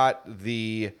Hope got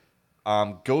the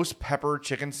ghost pepper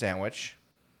chicken sandwich.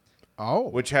 Oh,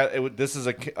 Which had this is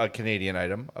a Canadian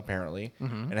item apparently,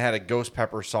 and it had a ghost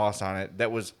pepper sauce on it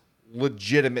that was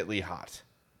legitimately hot.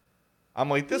 I'm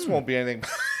like, this won't be anything.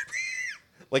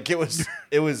 Like it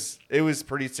was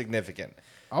pretty significant.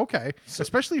 okay.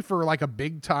 Especially for like a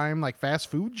big time like fast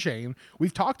food chain.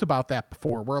 We've talked about that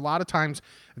before, where a lot of times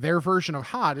their version of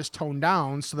hot is toned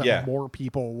down so that more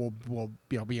people will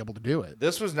be able to do it.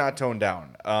 This was not toned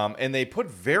down, and they put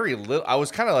very little. I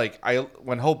was kind of like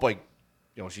when Hope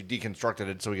she deconstructed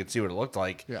it so we could see what it looked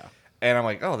like. Yeah. And I'm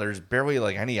like, oh, there's barely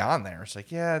like any on there. It's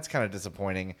like, yeah, it's kind of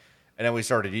disappointing. And then we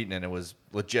started eating and it was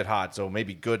legit hot. So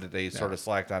maybe good that they sort of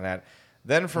slacked on that.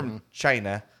 Then from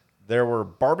China, there were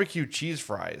barbecue cheese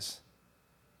fries.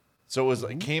 So it was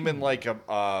it came in like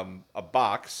a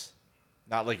box,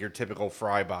 not like your typical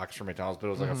fry box from McDonald's, but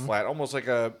it was like a flat, almost like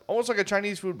a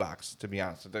Chinese food box, to be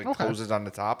honest. It closes on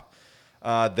the top.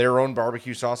 Their own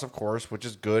barbecue sauce, of course, which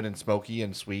is good and smoky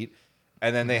and sweet.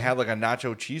 And then they had like a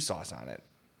nacho cheese sauce on it.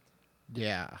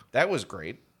 Yeah. That was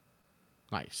great.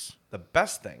 Nice. The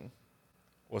best thing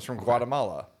was from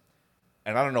Guatemala.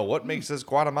 And I don't know what makes this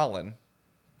Guatemalan,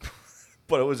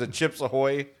 but it was a Chips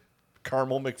Ahoy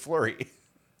caramel McFlurry.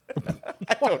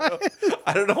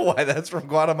 I don't know why that's from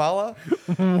Guatemala.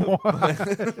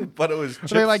 But it was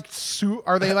chips.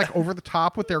 Are they like over the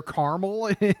top with their caramel?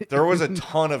 There was a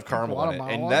ton of caramel in it.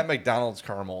 Guatemala? And that McDonald's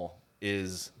caramel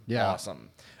is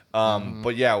awesome.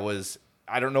 But yeah, it was,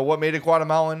 I don't know what made it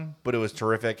Guatemalan, but it was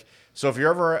terrific. So if you're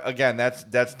ever, again,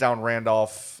 that's down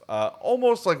Randolph,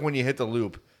 almost like when you hit the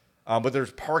loop, but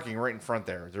there's parking right in front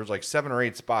there. There's like 7 or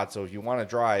 8 spots. So if you want to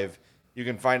drive, you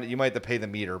can find it. You might have to pay the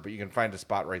meter, but you can find a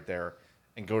spot right there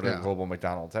and go to the Global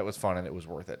McDonald's. That was fun and it was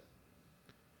worth it.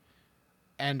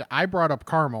 And I brought up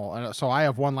caramel, and so I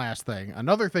have one last thing.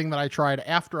 Another thing that I tried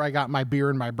after I got my beer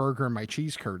and my burger and my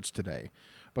cheese curds today,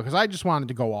 because I just wanted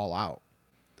to go all out.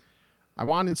 I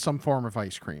wanted some form of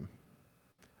ice cream.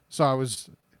 So I was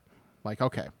like,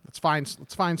 okay, let's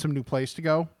find some new place to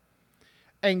go.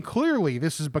 And clearly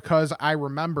this is because I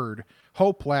remembered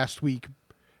Hope last week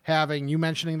you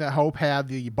mentioning that Hope had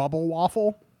the bubble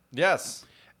waffle. Yes.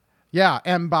 Yeah,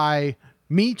 and by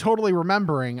me totally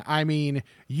remembering, I mean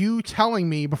you telling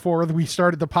me before we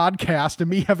started the podcast and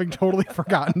me having totally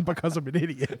forgotten because I'm an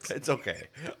idiot. It's okay.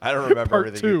 I don't remember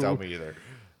everything you tell me either.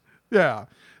 Yeah.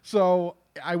 So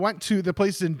I went to the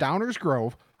place in Downers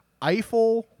Grove,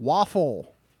 Eiffel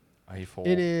Waffle. Eiffel.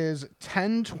 It is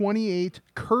 1028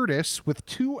 Curtis with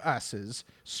 2 S's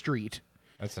Street.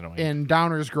 That's annoying. In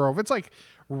Downers Grove. It's like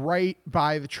right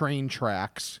by the train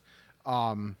tracks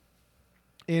in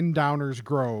Downers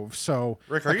Grove. So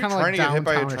Rick, are you trying to get hit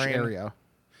by a train? Area.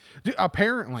 Dude,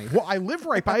 apparently. Well, I live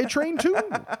right by a train too.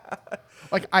 And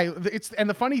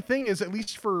the funny thing is, at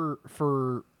least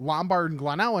for Lombard and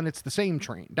Glen Ellen, it's the same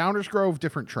train. Downers Grove,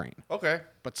 different train. Okay.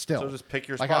 But still. So just pick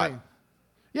your spot.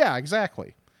 Yeah,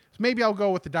 exactly. So maybe I'll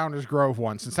go with the Downers Grove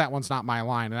one, since that one's not my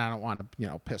line and I don't want to,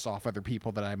 piss off other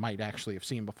people that I might actually have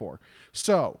seen before.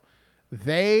 So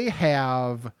they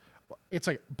have, it's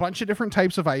like a bunch of different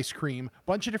types of ice cream,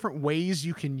 bunch of different ways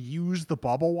you can use the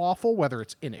bubble waffle, whether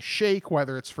it's in a shake,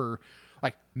 whether it's for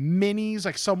like minis,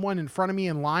 like someone in front of me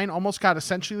in line almost got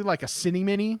essentially like a cine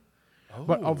mini,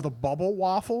 but of the bubble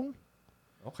waffle.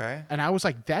 Okay. And I was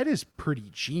like, that is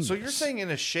pretty genius. So you're saying in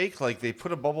a shake, like they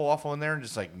put a bubble waffle in there and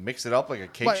just like mix it up like a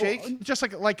cake shake? Just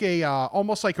like a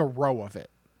almost like a row of it.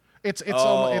 It's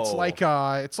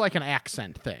like an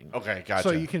accent thing. Okay, gotcha.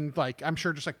 So you can I'm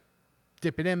sure just like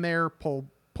dip it in there, pull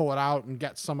it out, and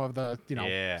get some of the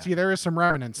See, there is some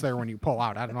remnants there when you pull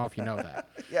out. I don't know if you know that.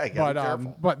 Yeah, you gotta be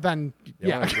careful. But then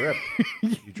drip.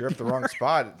 You drip the wrong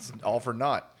spot, it's all for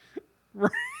naught.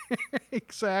 Right.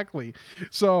 Exactly.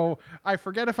 So I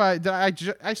forget if I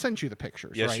sent you the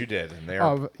pictures. Yes, right? you did, and they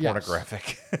are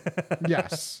pornographic.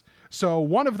 Yes. So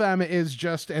one of them is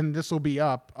just, and this will be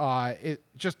up. It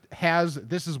just has,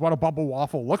 this is what a bubble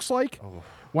waffle looks like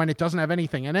when it doesn't have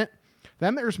anything in it.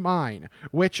 Then there's mine,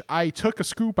 which I took a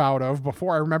scoop out of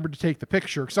before I remembered to take the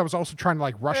picture because I was also trying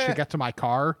to rush to get to my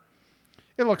car.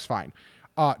 It looks fine.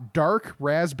 Dark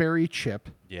raspberry chip.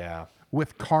 Yeah.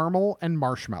 With caramel and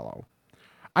marshmallow.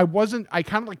 I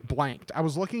kind of blanked. I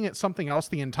was looking at something else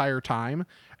the entire time.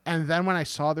 And then when I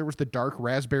saw there was the dark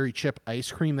raspberry chip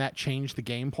ice cream, that changed the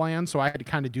game plan. So I had to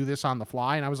kind of do this on the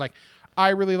fly. And I was like, I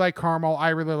really like caramel.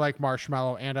 I really like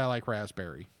marshmallow. And I like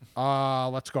raspberry.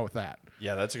 Let's go with that.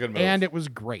 Yeah, that's a good move. And it was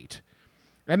great.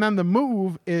 And then the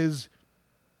move is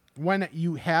when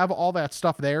you have all that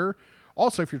stuff there,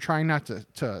 also if you're trying not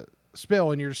to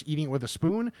spill and you're just eating it with a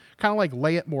spoon, kind of like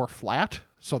lay it more flat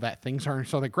so that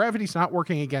gravity's not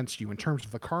working against you in terms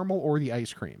of the caramel or the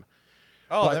ice cream.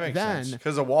 Oh, But that makes then, sense.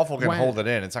 Because a waffle can hold it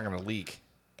in. It's not going to leak.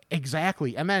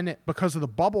 Exactly. And then because of the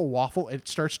bubble waffle, it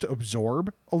starts to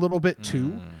absorb a little bit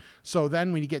too. So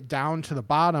then when you get down to the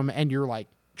bottom and you're like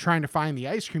trying to find the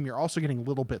ice cream, you're also getting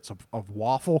little bits of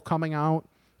waffle coming out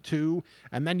too.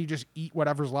 And then you just eat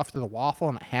whatever's left of the waffle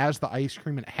and it has the ice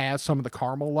cream and it has some of the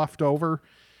caramel left over.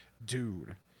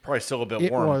 Dude. Probably still a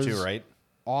bit warm too, right?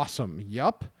 Awesome.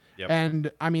 Yep. And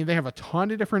I mean, they have a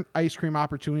ton of different ice cream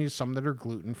opportunities, some that are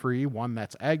gluten-free, one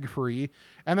that's egg-free.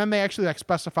 And then they actually like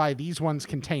specify these ones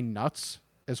contain nuts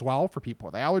as well for people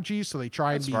with allergies. So they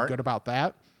try and be good about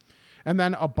that. And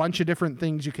then a bunch of different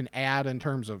things you can add in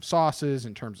terms of sauces,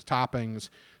 in terms of toppings.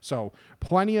 So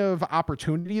plenty of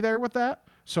opportunity there with that.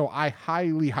 So I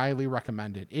highly, highly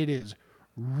recommend it. It is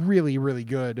really, really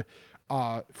good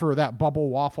for that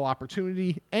bubble waffle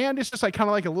opportunity. And it's just like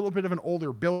kind of like a little bit of an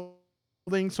older building.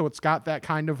 So it's got that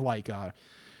kind of like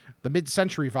the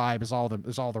mid-century vibe is all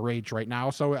the rage right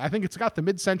now. So I think it's got the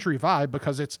mid-century vibe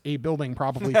because it's a building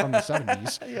probably from the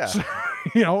 70s. Yeah. So,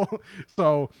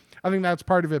 so I think that's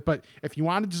part of it. But if you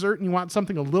want a dessert and you want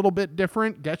something a little bit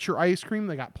different, get your ice cream.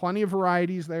 They got plenty of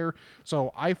varieties there.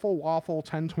 So Eiffel Waffle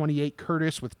 1028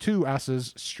 Curtis with 2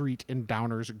 S's Street in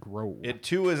Downers Grove. It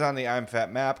too is on the I'm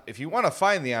Fat map. If you want to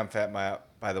find the I'm Fat map,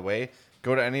 by the way,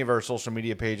 go to any of our social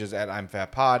media pages at I'm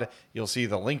Fat Pod. You'll see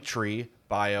the Linktree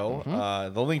bio,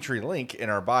 the Linktree link in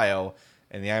our bio,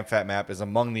 and the I'm Fat map is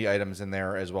among the items in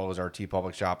there, as well as our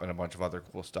TeePublic shop and a bunch of other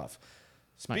cool stuff.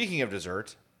 Speaking of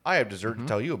dessert, I have dessert to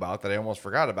tell you about that I almost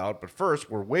forgot about. But first,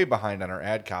 we're way behind on our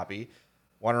ad copy.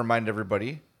 Want to remind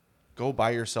everybody, go buy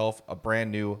yourself a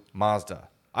brand new Mazda.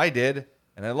 I did,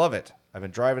 and I love it. I've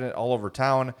been driving it all over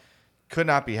town. Could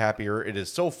not be happier. It is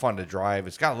so fun to drive.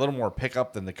 It's got a little more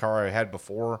pickup than the car I had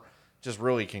before. Just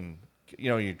really can,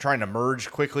 you're trying to merge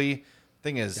quickly.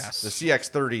 Thing is, the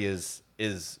CX-30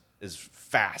 is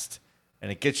fast,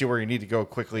 and it gets you where you need to go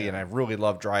quickly. And I really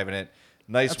love driving it.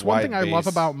 Nice. That's one thing I love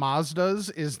about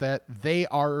Mazdas is that they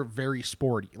are very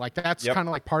sporty. Like that's kind of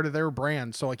like part of their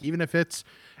brand. So like even if it's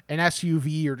an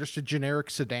SUV or just a generic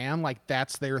sedan, like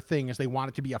that's their thing, is they want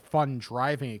it to be a fun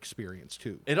driving experience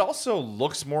too. It also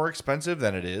looks more expensive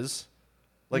than it is.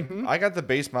 Like I got the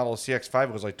base model CX-5,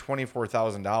 it was like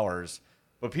 $24,000,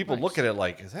 but people look at it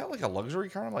like, is that like a luxury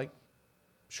car? I'm like,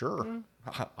 sure.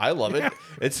 I love it.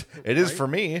 It is for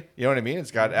me. You know what I mean?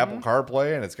 It's got Apple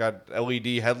CarPlay and it's got LED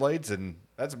headlights, and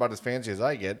that's about as fancy as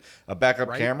I get. A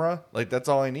backup camera, like that's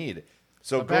all I need.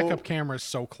 So the backup camera is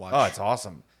so clutch. Oh, it's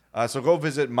awesome. So go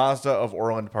visit Mazda of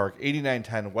Orland Park,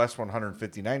 8910 West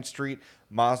 159th Street,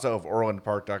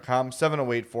 MazdaofOrlandPark.com,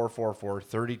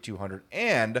 708-444-3200.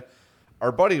 And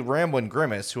our buddy Ramblin'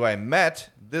 Grimace, who I met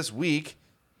this week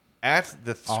at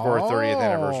the Score 30th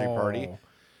anniversary party.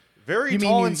 Very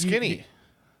tall and skinny.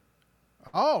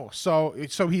 So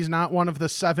he's not one of the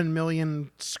 7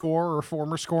 million Score or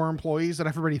former Score employees that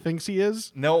everybody thinks he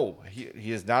is? No,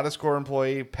 he is not a Score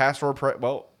employee, past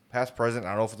present. I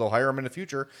don't know if they'll hire him in the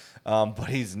future, but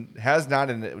has not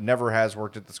and never has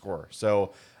worked at the Score.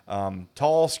 So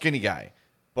tall, skinny guy,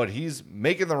 but he's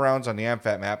making the rounds on the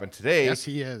AmFat map. And today, yes,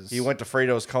 he is. He went to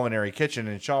Fredo's Culinary Kitchen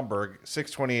in Schaumburg,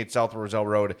 628 South Roselle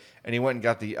Road, and he went and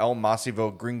got the El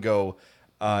Masivo Gringo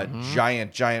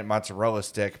giant mozzarella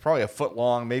stick, probably a foot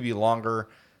long, maybe longer,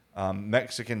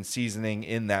 Mexican seasoning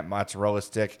in that mozzarella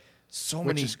stick.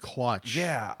 Which is clutch.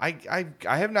 Yeah, I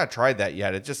have not tried that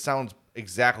yet. It just sounds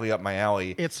exactly up my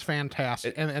alley. It's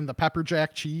fantastic. And the pepper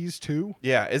jack cheese too.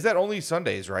 Yeah, is that only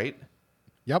Sundays, right?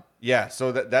 Yep. Yeah,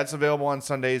 so that's available on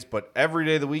Sundays, but every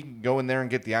day of the week you can go in there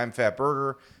and get the I'm Fat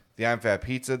burger, the I'm Fat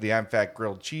pizza, the I'm Fat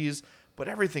grilled cheese, but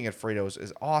everything at Fredo's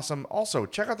is awesome. Also,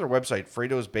 check out their website,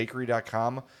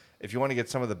 fredosbakery.com, if you want to get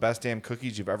some of the best damn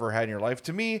cookies you've ever had in your life.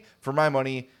 To me, for my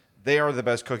money, they are the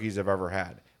best cookies I've ever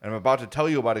had. And I'm about to tell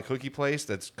you about a cookie place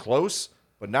that's close,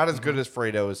 but not as good as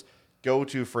Fredo's. Go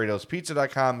to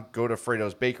FredosPizza.com, go to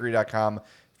FredosBakery.com,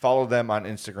 follow them on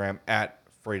Instagram at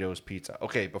Fredo's Pizza.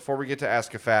 Okay, before we get to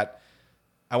Ask a Fat,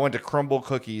 I went to Crumble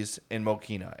Cookies in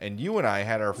Mokina, and you and I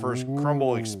had our first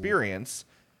Crumble experience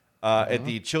at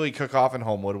the Chili Cook-Off in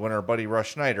Homewood when our buddy Russ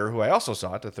Schneider, who I also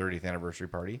saw at the 30th anniversary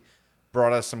party,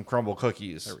 brought us some Crumble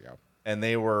cookies. There we go. And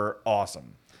they were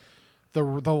awesome. The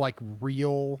like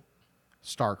real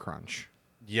Star Crunch.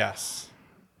 Yes.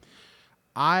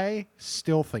 I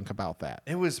still think about that.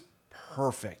 It was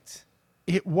perfect.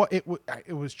 It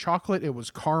was chocolate. It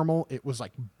was caramel. It was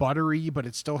like buttery, but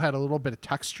it still had a little bit of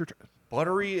texture.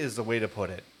 Buttery is the way to put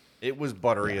it. It was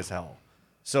buttery as hell.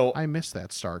 So I missed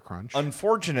that Star Crunch.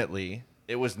 Unfortunately,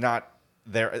 it was not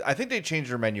there. I think they change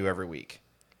their menu every week.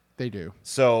 They do.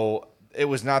 So it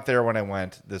was not there when I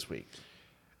went this week.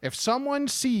 If someone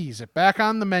sees it back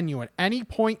on the menu at any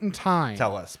point in time,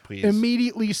 tell us, please.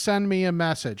 Immediately send me a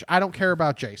message. I don't care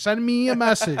about Jay. Send me a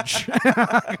message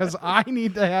because I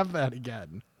need to have that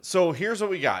again. So here's what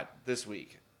we got this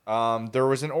week. There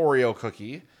was an Oreo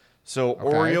cookie. So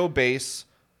Oreo base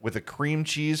with a cream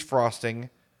cheese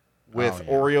frosting with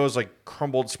Oreos like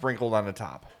crumbled, sprinkled on the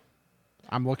top.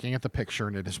 I'm looking at the picture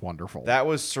and it is wonderful. That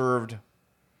was served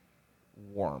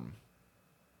warm.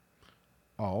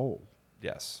 Oh.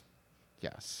 Yes.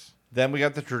 Yes. Then we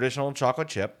got the traditional chocolate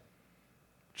chip.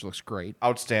 Which looks great.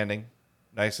 Outstanding.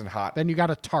 Nice and hot. Then you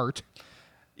got a tart.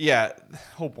 Yeah.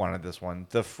 Hope wanted this one.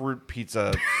 The fruit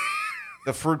pizza.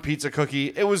 The fruit pizza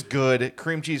cookie. It was good.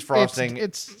 Cream cheese frosting.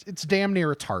 It's damn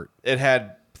near a tart. It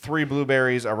had 3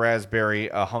 blueberries, a raspberry,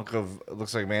 a hunk of, it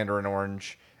looks like mandarin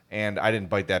orange. And I didn't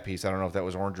bite that piece. I don't know if that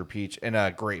was orange or peach. And a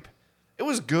grape. It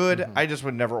was good. Mm-hmm. I just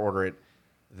would never order it.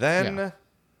 Then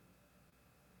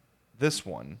this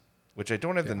one, which I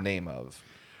don't have the name of.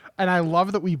 And I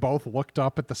love that we both looked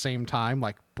up at the same time,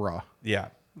 like, bruh. Yeah.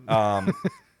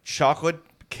 Chocolate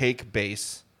cake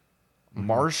base,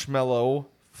 marshmallow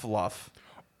fluff.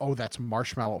 Oh, that's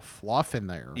marshmallow fluff in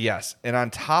there. Yes. And on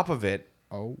top of it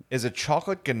is a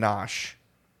chocolate ganache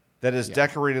that is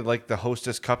decorated like the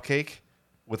Hostess cupcake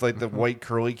with like the white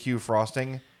curly Q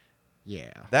frosting.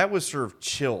 Yeah. That was served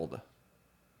chilled.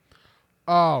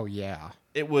 Oh, yeah.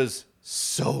 It was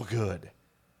so good.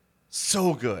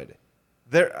 So good.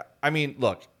 There. I mean,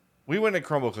 look, we went to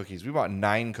Crumble Cookies. We bought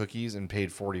 9 cookies and paid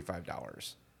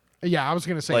 $45. Yeah, I was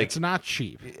gonna say, like, it's not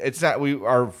cheap. It's not.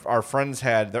 Our friends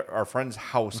had our friend's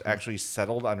house actually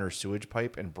settled on her sewage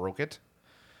pipe and broke it.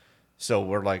 So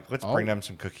we're like, let's bring them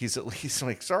some cookies at least. I'm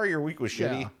like, sorry, your week was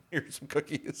shitty. Here's some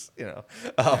cookies. You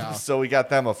know. So we got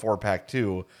them a 4-pack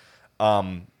too.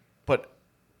 But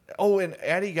and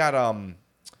Addie got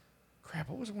crap.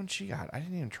 What was the one she got? I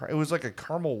didn't even try. It was like a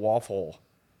caramel waffle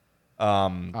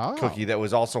cookie that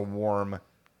was also warm,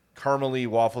 caramely,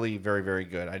 waffly, very, very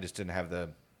good. I just didn't have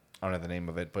I don't know the name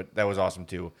of it, but that was awesome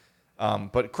too.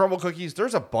 But Crumble Cookies,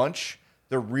 there's a bunch.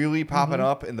 They're really popping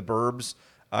up in the burbs.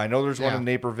 I know there's one in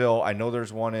Naperville. I know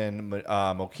there's one in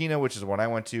Mokina, which is the one I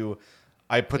went to.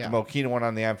 I put the Mokina one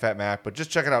on the I'm Fat Mac, but just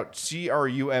check it out.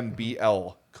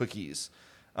 CRUMBL Cookies.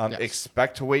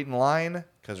 Expect to wait in line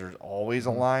because there's always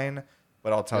a line,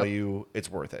 but I'll tell you,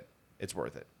 it's worth it. It's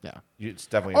worth it. Yeah. It's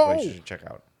definitely a place you should check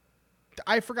out.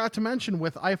 I forgot to mention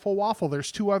with Eiffel Waffle,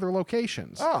 there's 2 other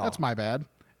locations. Oh. That's my bad.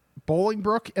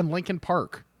 Bolingbrook and Lincoln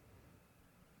Park.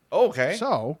 Okay.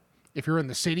 So, if you're in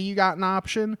the city, you got an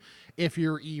option. If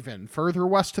you're even further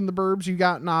west in the burbs, you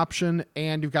got an option.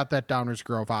 And you've got that Downers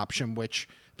Grove option, which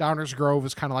Downers Grove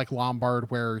is kind of like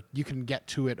Lombard, where you can get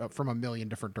to it from a million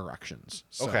different directions.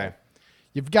 So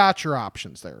you've got your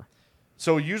options there.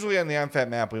 So usually on the I'm Fat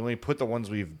map, we only put the ones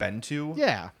we've been to.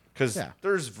 Yeah. Because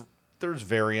there's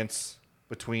variance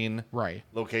between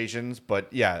locations.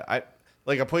 But yeah,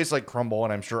 like a place like Crumble,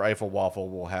 and I'm sure Eiffel Waffle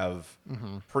will have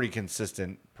pretty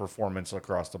consistent performance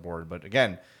across the board. But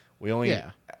again, we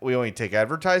only take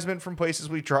advertisement from places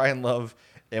we try and love,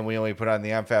 and we only put on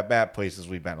the I'm Fat map places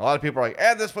we've been. A lot of people are like,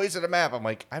 add this place to the map. I'm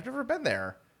like, I've never been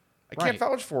there. I can't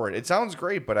vouch for it. It sounds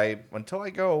great, but until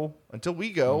we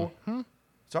go,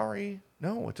 sorry,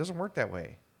 no, it doesn't work that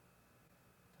way.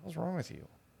 What's wrong with you?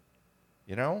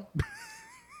 You know?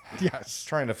 Yes.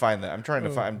 Trying to find that.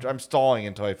 I'm stalling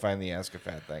until I find the Ask a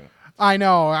Fat thing. I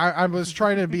know. I was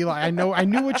trying to be like, I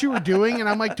knew what you were doing, and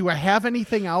I'm like, do I have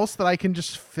anything else that I can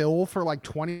just fill for like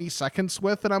 20 seconds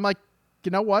with? And I'm like,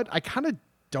 you know what? I kind of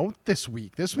don't this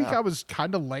week. This week I was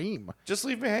kind of lame. Just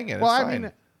leave me hanging.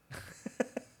 Well,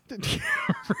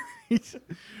 it's fine.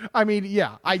 I mean,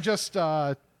 yeah. I just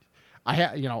I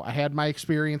had my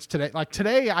experience today. Like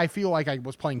today, I feel like I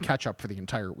was playing catch up for the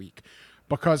entire week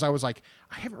because I was like,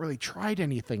 I haven't really tried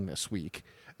anything this week.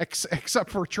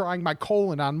 Except for trying my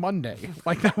colon on Monday.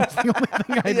 Like, that was the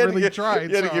only thing I'd really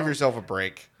tried. You had to give yourself a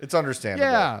break. It's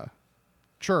understandable. Yeah.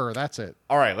 Sure, that's it.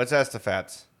 All right, let's ask the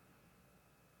Fats.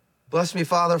 Bless me,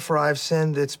 Father, for I've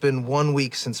sinned. It's been 1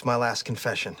 week since my last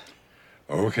confession.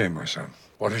 Okay, my son.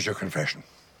 What is your confession?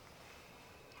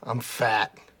 I'm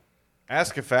fat.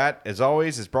 Ask a Fat, as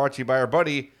always, is brought to you by our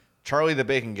buddy, Charlie the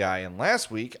Bacon Guy. And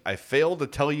last week, I failed to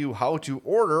tell you how to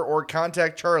order or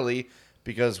contact Charlie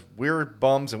because we're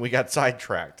bums and we got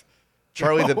sidetracked.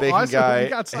 Charlie the Bacon Guy. We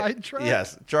got sidetracked?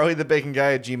 Yes. Charlie the Bacon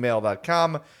Guy at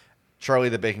gmail.com. Charlie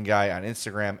the Bacon Guy on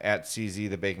Instagram at CZ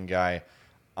the Bacon Guy.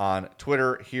 on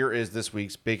Twitter. Here is this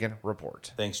week's Bacon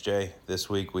Report. Thanks, Jay. This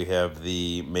week we have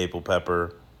the maple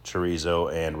pepper,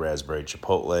 chorizo, and raspberry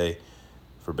chipotle.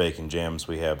 For bacon jams,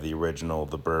 we have the original,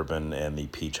 the bourbon, and the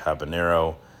peach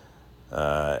habanero.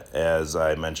 As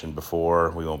I mentioned before,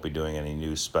 we won't be doing any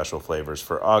new special flavors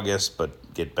for August,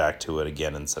 but get back to it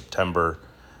again in September.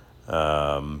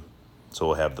 So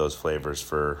we'll have those flavors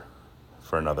for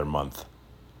another month.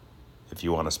 If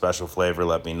you want a special flavor,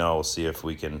 let me know. We'll see if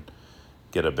we can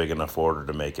get a big enough order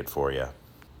to make it for you.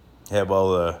 Have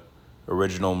all the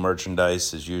original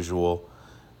merchandise as usual,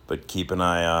 but keep an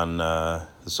eye on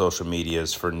the social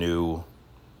medias for new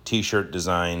t-shirt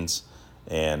designs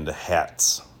and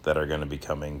hats that are going to be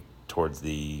coming towards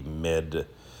the mid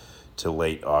to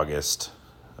late August,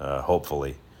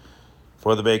 hopefully.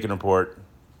 For the Bacon Report,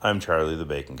 I'm Charlie the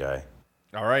Bacon Guy.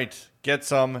 All right, get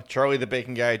some.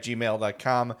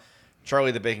 CharlieTheBaconGuy@gmail.com.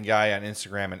 Charlie the Bacon Guy on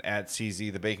Instagram and at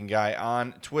CZ the Bacon Guy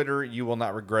on Twitter. You will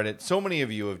not regret it. So many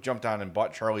of you have jumped on and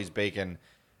bought Charlie's bacon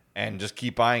and just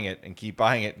keep buying it and keep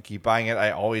buying it and keep buying it.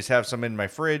 I always have some in my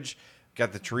fridge.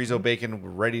 Got the chorizo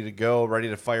bacon ready to go, ready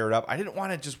to fire it up. I didn't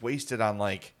want to just waste it on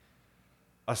like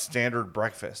a standard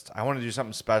breakfast. I want to do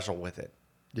something special with it.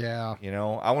 Yeah. You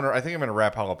know, I think I'm going to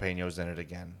wrap jalapenos in it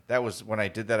again. That was when I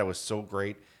did that. It was so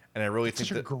great. And I really think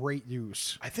such a great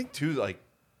use. I think too, like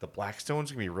the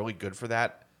Blackstone's gonna be really good for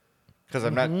that because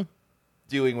I'm not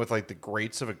dealing with like the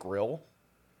grates of a grill,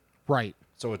 right?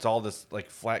 So it's all this like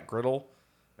flat griddle.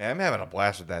 Man, I'm having a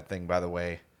blast with that thing. By the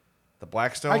way, the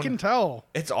Blackstone. I can tell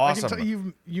it's awesome. I can tell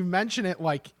you mention it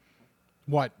like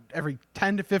what every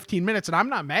 10 to 15 minutes, and I'm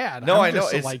not mad. No, I know.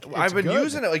 I've been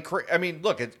using it like. I mean,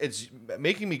 look, it's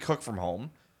making me cook from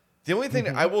home. The only thing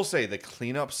I will say, the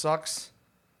cleanup sucks.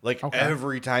 Like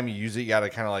every time you use it, you got to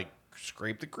kind of like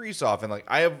scrape the grease off. And like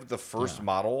I have the first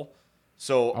model,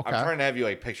 so I'm trying to have you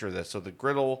like picture this. So the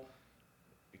griddle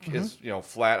is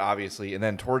flat, obviously, and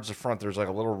then towards the front there's like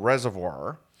a little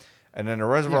reservoir, and then the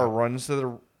reservoir runs to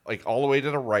the like all the way to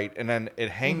the right, and then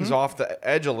it hangs off the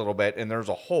edge a little bit, and there's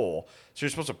a hole. So you're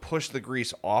supposed to push the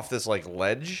grease off this like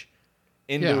ledge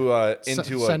into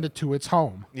send it to its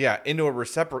home. Yeah, into a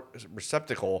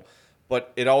receptacle.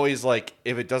 But it always like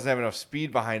if it doesn't have enough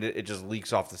speed behind it, it just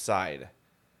leaks off the side.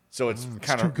 So it's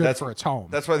kind of too good for its home.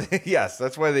 That's why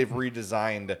that's why they've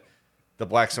redesigned the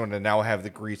Blackstone to now have the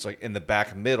grease like in the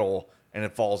back middle, and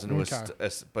it falls into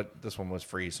but this one was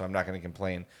free, so I'm not going to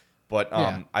complain. But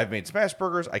I've made smash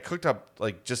burgers. I cooked up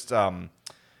like just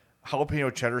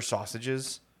jalapeno cheddar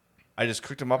sausages. I just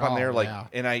cooked them up on there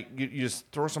and you just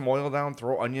throw some oil down,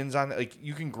 throw onions on it. Like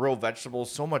you can grill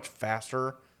vegetables so much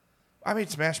faster. I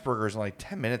made smash burgers in like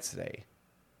 10 minutes today.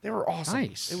 They were awesome.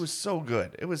 Nice. It was so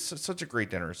good. It was such a great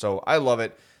dinner. So I love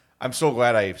it. I'm so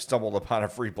glad I stumbled upon a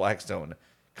free Blackstone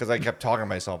because I kept talking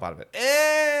myself out of it.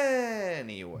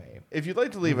 Anyway, if you'd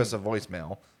like to leave us a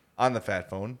voicemail on the Fat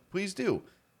Phone, please do.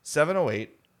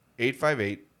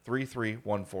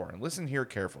 708-858-3314. And listen here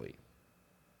carefully.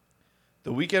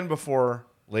 The weekend before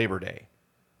Labor Day,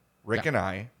 Rick and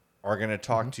I are going to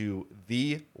talk to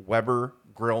the Weber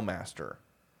Grill Master.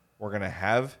 We're going to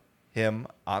have him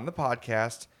on the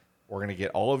podcast. We're going to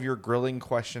get all of your grilling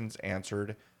questions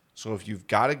answered. So if you've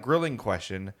got a grilling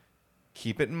question,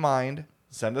 keep it in mind.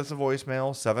 Send us a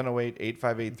voicemail,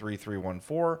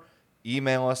 708-858-3314.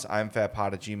 Email us,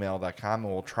 imfatpod@gmail.com,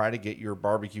 and we'll try to get your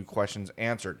barbecue questions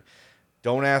answered.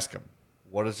 Don't ask him,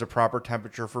 what is the proper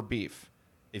temperature for beef?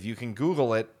 If you can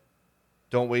Google it,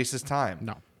 don't waste his time.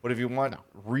 No. But if you want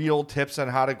real tips on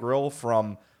how to grill,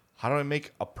 from how do I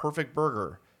make a perfect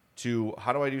burger to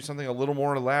how do I do something a little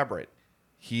more elaborate,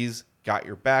 he's got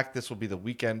your back. This will be the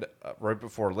weekend right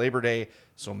before Labor Day,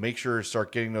 so make sure to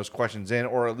start getting those questions in,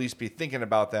 or at least be thinking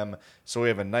about them, so we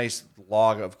have a nice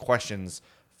log of questions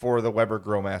for the Weber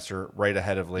Grill Master right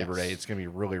ahead of Labor Day. It's going to be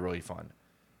really, really fun.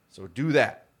 So do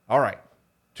that. All right.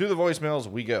 To the voicemails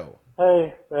we go.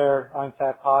 Hey there, I'm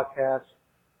Fat Podcast.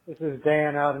 This is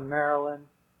Dan out in Maryland.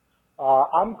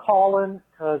 I'm calling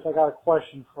because I got a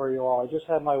question for you all. I just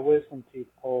had my wisdom teeth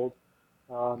pulled.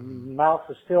 Mouth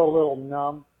is still a little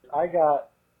numb. I got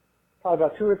probably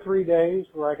about 2 or 3 days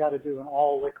where I got to do an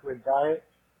all-liquid diet,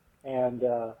 and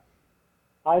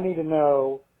I need to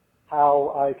know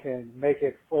how I can make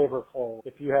it flavorful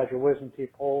if you had your wisdom teeth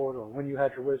pulled, or when you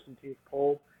had your wisdom teeth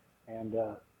pulled, and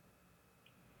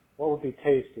what would be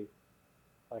tasty.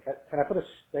 Like, can I put a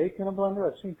steak in a blender?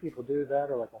 I've seen people do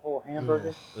that, or like a whole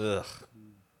hamburger. Ugh.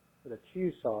 With a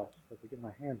cheese sauce, so I could get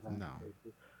my hands on it.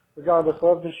 Regardless,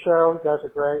 love the show. You guys are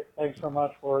great. Thanks so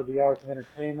much for the hours of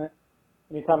entertainment.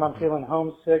 Anytime I'm feeling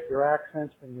homesick, your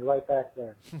accents bring me right back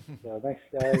there. So thanks,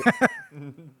 guys.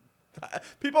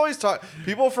 People always talk.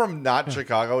 People from not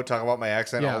Chicago talk about my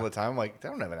accent all the time. I'm like, they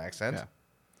don't have an accent. Yeah.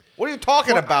 What are you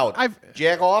talking about?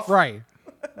 Jack off. Right.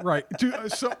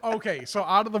 Dude, so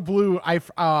out of the blue, I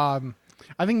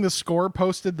think the Score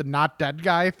posted the not dead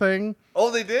guy thing.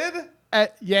 Oh, they did?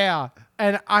 Yeah.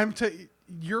 And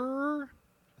your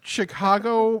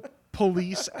Chicago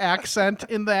police accent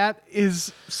in that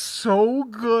is so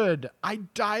good. I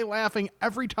die laughing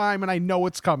every time, and I know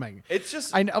it's coming. It's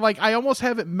just I almost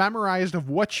have it memorized of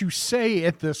what you say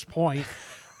at this point.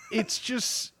 It's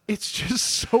just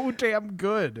so damn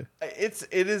good. It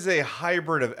is a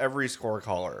hybrid of every Score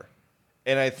caller,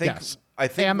 and I think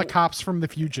and the cops from The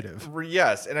Fugitive.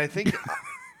 Yes, and I think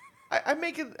I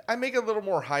make it a little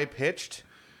more high pitched.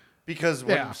 Because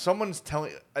when someone's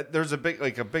telling, there's a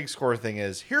big Score thing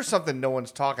is, here's something no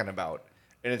one's talking about.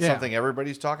 And it's something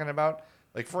everybody's talking about.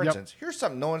 Like, for instance, here's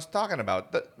something no one's talking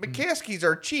about. The McCaskies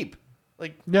are cheap.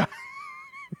 Like,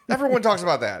 everyone talks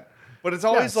about that. But it's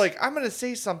always like, I'm going to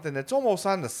say something that's almost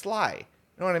on the sly.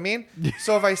 You know what I mean?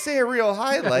 So if I say a real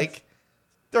high, like,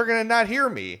 they're going to not hear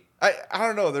me. I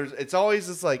don't know. It's always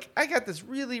this like, I got this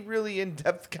really, really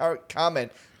in-depth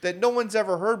comment that no one's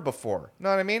ever heard before. Know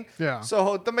what I mean? Yeah.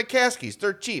 So the McCaskies,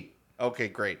 they're cheap. Okay,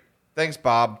 great. Thanks,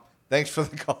 Bob. Thanks for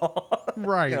the call.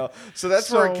 Right. So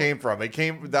that's where it came from. It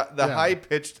came the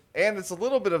high-pitched, and it's a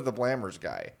little bit of the Blammers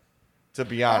guy, to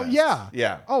be honest. Oh, yeah.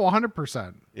 Yeah. Oh,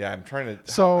 100%. Yeah, I'm trying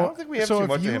to... So, I don't think we have too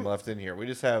much of him left in here. We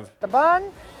just have... The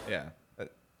bun? Yeah.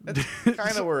 That's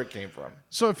kind of where it came from.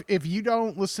 So if you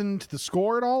don't listen to the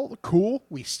Score at all, cool.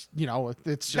 It's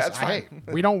just hey,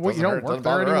 we don't work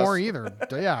there anymore either.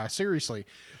 Yeah, seriously.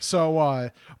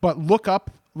 So but look up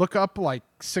like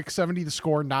 670 The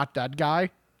Score not dead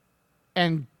guy,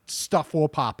 and stuff will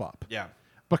pop up. Yeah.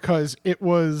 Because it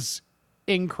was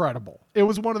incredible. It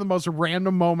was one of the most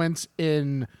random moments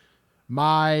in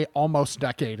my almost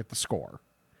decade at the Score.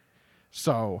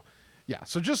 So yeah,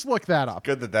 so just look that up.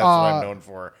 Good that's what I'm known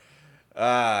for.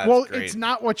 Well, great. It's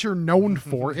not what you're known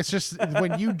for. It's just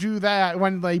when you do that,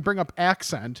 when they bring up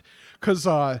accent, because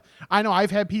I know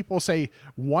I've had people say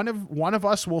one of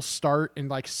us will start and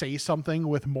like say something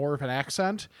with more of an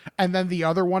accent, and then the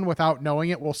other one, without knowing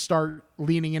it, will start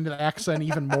leaning into the accent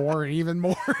even more and even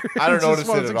more. I don't notice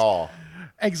it at all.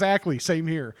 Exactly, same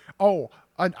here. Oh,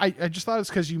 I just thought it's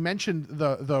because you mentioned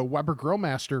the Weber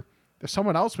Grillmaster. There's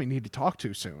someone else we need to talk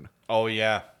to soon. Oh,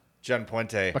 yeah. Jen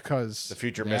Puente. Because... the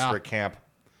future Miss Rick Camp.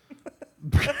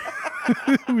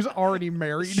 Who's already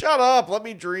married. Shut up. Let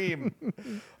me dream.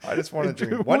 I just want to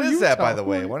dream. When is that, by the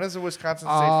way? When is the Wisconsin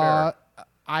State Fair?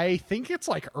 I think it's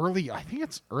early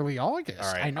August.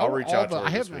 All right. I know I'll reach out to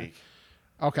her this week.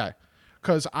 Okay.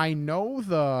 Because I know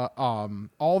the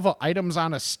all the items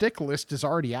on a stick list is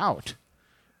already out.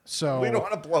 So we don't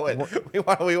want to blow it.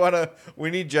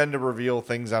 We need Jen to reveal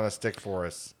things on a stick for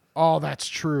us. Oh, that's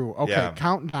true. Okay,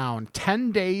 countdown.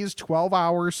 10 days, 12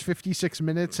 hours, 56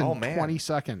 minutes, and 20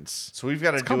 seconds. So we've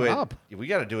got to do it. We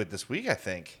got to do it this week, I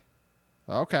think.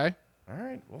 Okay. All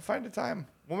right. We'll find a time.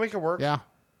 We'll make it work. Yeah.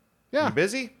 Yeah. You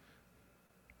busy?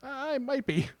 I might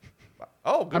be.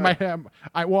 Oh, good. I might have.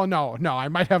 No. I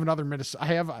might have another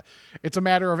Minnesota. It's a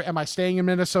matter of am I staying in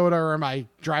Minnesota or am I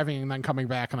driving and then coming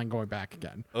back and then going back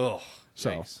again? Oh,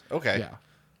 so okay. Yeah.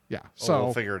 Yeah. So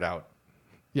we'll figure it out.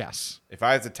 Yes. If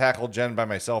I have to tackle Jen by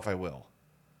myself, I will.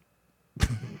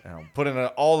 I'll put in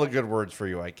all the good words for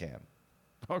you I can.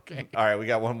 Okay. All right, we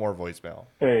got one more voicemail.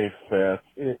 Hey, Fats.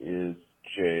 It is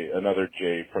Jay, another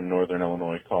Jay from Northern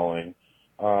Illinois calling.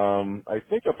 I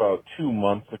think about 2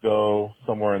 months ago,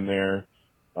 somewhere in there,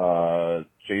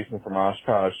 Jason from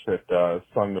Oshkosh had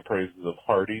sung the praises of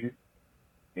Hardee's,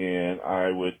 and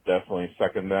I would definitely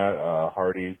second that.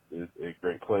 Hardee's is a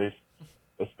great place,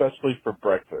 especially for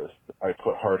breakfast. I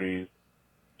put Hardee's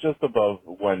just above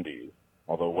Wendy's.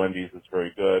 Although Wendy's is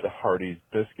very good, Hardee's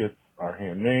biscuits are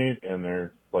handmade, and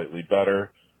they're slightly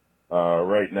better.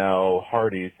 Right now,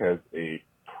 Hardee's has a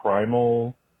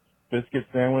primal biscuit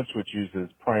sandwich, which uses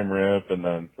prime rib and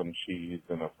then some cheese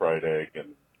and a fried egg and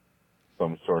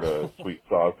some sort of sweet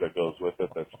sauce that goes with it.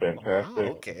 That's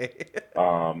fantastic.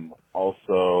 Wow, okay.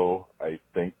 Also, I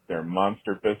think their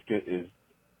monster biscuit is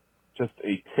just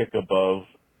a tick above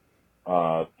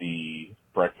the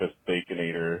breakfast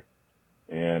Baconator,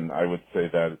 and I would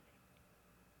say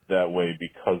that way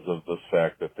because of the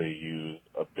fact that they use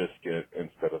a biscuit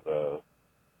instead of the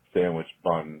sandwich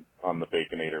bun on the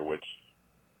Baconator, which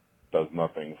does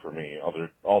nothing for me,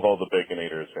 although the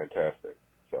Baconator is fantastic.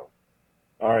 So,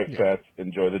 all right, Fats,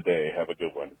 enjoy the day. Have a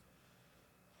good one.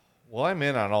 Well, I'm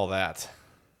in on all that.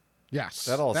 Yes,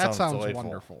 that sounds delightful.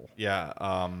 Wonderful. Yeah,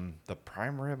 the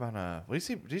prime rib on a. What do you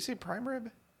see? Do you see prime rib?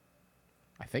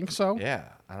 I think so. Yeah,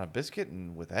 on a biscuit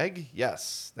and with egg.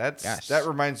 Yes, that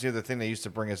reminds me of the thing they used to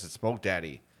bring us at Smoke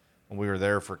Daddy when we were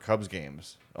there for Cubs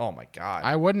games. Oh my God!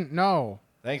 I wouldn't know.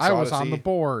 Thanks, I was Odyssey. on the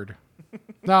board.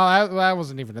 No, that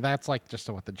wasn't even. That's like just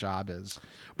what the job is.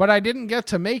 But I didn't get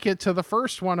to make it to the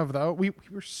first one of those. We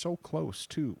were so close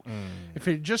too. If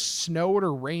it just snowed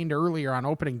or rained earlier on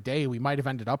opening day, we might have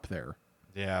ended up there.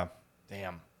 Yeah.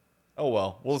 Damn. Oh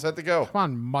well, we'll just have to go. Come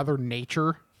on, Mother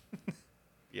Nature.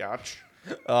 Yach.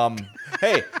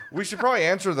 Hey, we should probably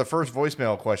answer the first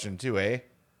voicemail question too, eh?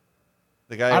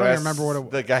 The guy. I don't even remember what it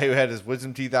was. The guy who had his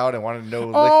wisdom teeth out and wanted to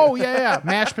know. Oh yeah,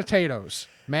 mashed potatoes.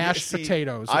 Mashed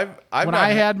potatoes. When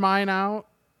I had mine out,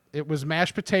 it was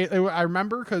mashed potato. I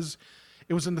remember because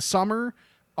it was in the summer,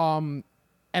 and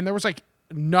there was like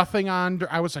nothing on.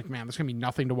 I was like, man, there's gonna be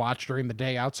nothing to watch during the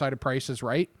day outside of Price is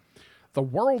Right. The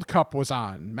World Cup was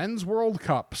on, Men's World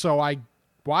Cup, so I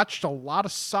watched a lot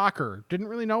of soccer. Didn't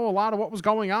really know a lot of what was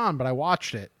going on, but I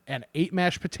watched it and ate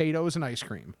mashed potatoes and ice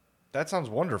cream. That sounds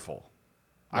wonderful.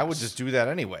 Yes. I would just do that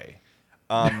anyway.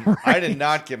 Right. I did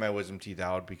not get my wisdom teeth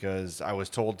out because I was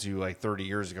told to like 30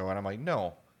 years ago, and I'm like,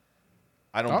 no,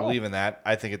 I don't believe in that.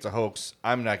 I think it's a hoax.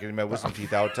 I'm not getting my wisdom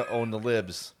teeth out to own the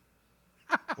libs.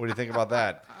 What do you think about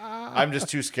that? I'm just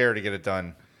too scared to get it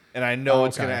done, and I know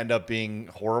it's going to end up being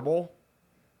horrible,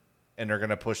 and they're going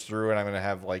to push through, and I'm going to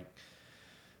have like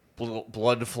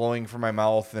blood flowing from my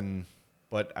mouth,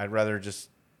 but I'd rather just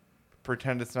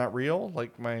pretend it's not real,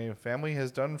 like my family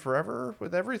has done forever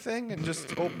with everything, and just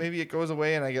hope maybe it goes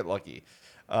away and I get lucky.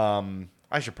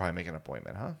 I should probably make an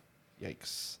appointment, huh?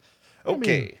 Yikes.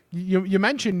 Okay. I mean, you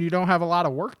mentioned you don't have a lot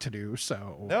of work to do,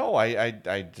 so no,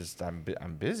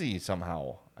 I'm busy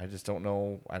somehow. I just don't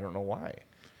know. I don't know why.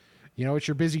 You know what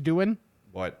you're busy doing?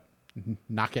 What?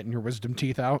 Not getting your wisdom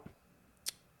teeth out.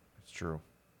 It's true.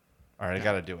 All right, I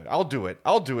got to do it. I'll do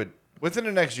it within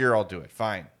the next year. I'll do it.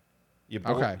 Fine.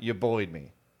 You bullied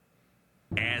me.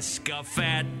 Ask a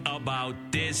fat about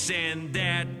this and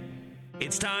that.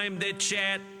 It's time to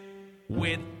chat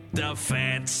with the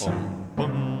fats.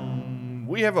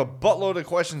 We have a buttload of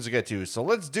questions to get to, so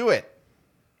let's do it.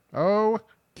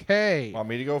 Okay. Want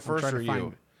me to go first or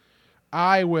you?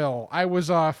 I will. I was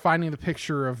finding the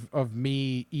picture of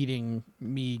me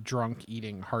drunk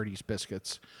eating Hardee's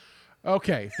biscuits.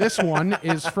 Okay, this one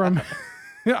is from.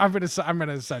 I'm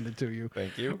gonna send it to you.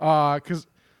 Thank you. Because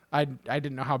I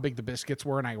didn't know how big the biscuits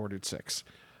were, and I ordered 6.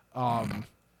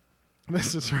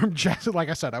 This is from Jesse. Like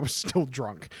I said, I was still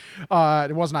drunk.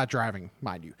 It was not driving,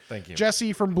 mind you. Thank you.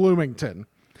 Jesse from Bloomington.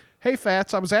 Hey,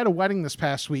 Fats, I was at a wedding this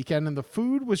past weekend, and the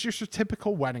food was just your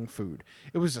typical wedding food.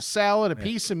 It was a salad, a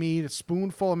piece of meat, a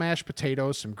spoonful of mashed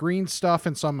potatoes, some green stuff,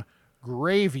 and some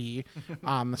gravy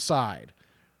on the side.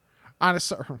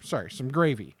 Some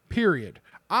gravy, period.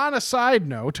 On a side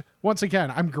note, once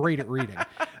again, I'm great at reading.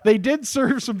 They did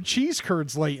serve some cheese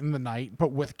curds late in the night,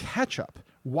 but with ketchup.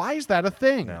 Why is that a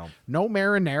thing? No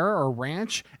marinara or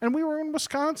ranch, and we were in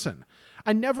Wisconsin.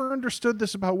 I never understood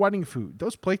this about wedding food.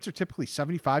 Those plates are typically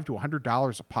 $75 to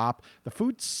 $100 a pop. The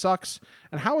food sucks,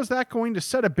 and how is that going to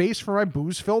set a base for my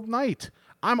booze-filled night?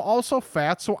 I'm also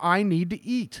fat, so I need to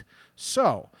eat.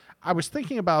 So, I was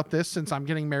thinking about this since I'm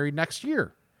getting married next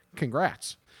year.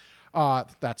 Congrats.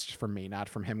 That's from me, not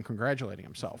from him congratulating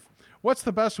himself. What's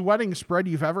the best wedding spread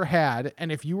you've ever had?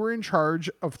 And if you were in charge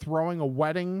of throwing a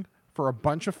wedding for a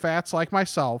bunch of fats like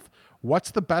myself,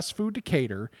 what's the best food to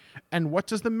cater? And what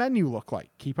does the menu look like?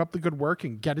 Keep up the good work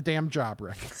and get a damn job,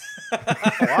 Rick.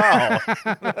 Wow.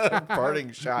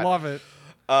 Parting shot. Love it.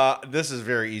 This is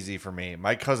very easy for me.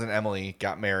 My cousin Emily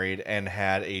got married and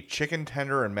had a chicken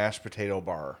tender and mashed potato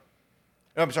bar.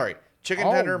 No, I'm sorry. Chicken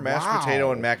tender, mashed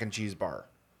potato, and mac and cheese bar.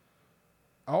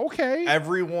 Okay.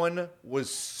 Everyone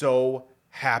was so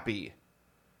happy.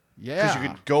 Yeah. Because you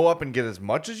could go up and get as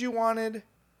much as you wanted.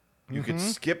 You could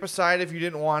skip a side if you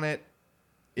didn't want it.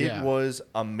 It was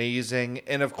amazing.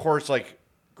 And of course, like,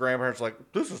 grandparents were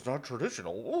like, this is not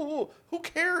traditional. Oh, who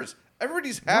cares?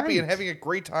 Everybody's happy and having a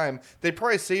great time. They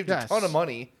probably saved a ton of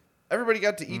money. Everybody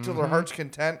got to eat to their heart's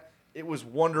content. It was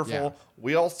wonderful. Yeah.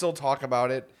 We all still talk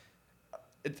about it.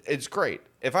 It's great.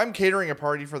 If I'm catering a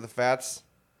party for the fats,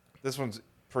 this one's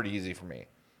pretty easy for me.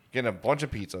 Getting a bunch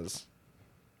of pizzas.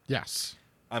 Yes.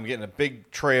 I'm getting a big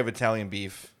tray of Italian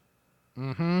beef.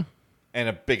 Mm-hmm. And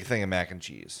a big thing of mac and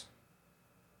cheese.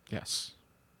 Yes.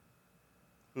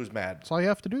 Who's mad? That's all you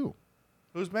have to do.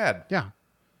 Who's mad? Yeah.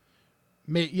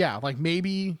 Have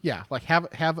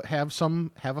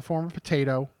a form of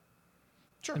potato.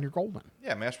 Sure. And you're golden.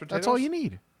 Yeah, mashed potatoes. That's all you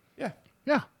need. Yeah.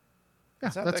 Yeah. Yeah,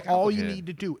 that's all you need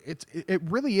to do. It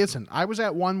really isn't. I was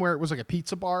at one where it was like a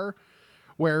pizza bar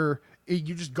where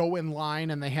you just go in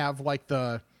line and they have like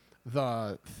the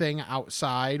the thing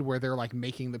outside where they're like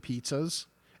making the pizzas,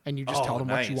 and you just tell them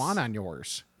what you want on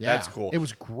yours. Yeah, that's cool. It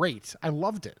was great. I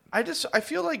loved it. I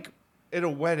feel like at a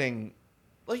wedding,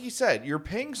 like you said, you're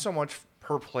paying so much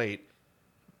per plate.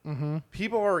 Mm-hmm.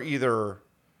 People are either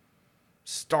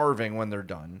starving when they're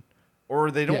done,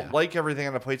 or they don't like everything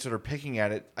on the plate, so they're picking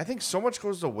at it. I think so much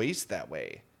goes to waste that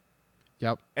way.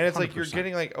 Yep. And it's 100%. like you're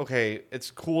getting like, okay, it's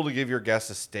cool to give your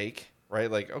guests a steak, right?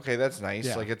 Like, okay, that's nice.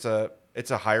 Yeah. Like it's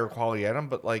a higher quality item,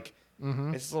 but like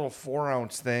Mm-hmm. it's a little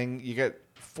 4-ounce thing. You get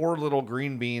 4 little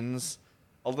green beans,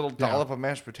 a little dollop of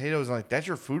mashed potatoes, and like that's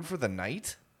your food for the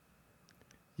night.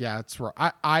 Yeah, it's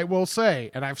right. I will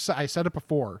say, and I said it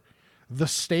before, the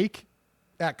steak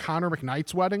at Connor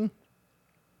McKnight's wedding.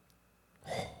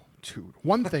 Oh, dude,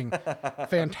 one thing,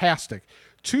 fantastic.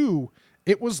 2,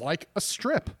 it was like a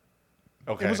strip.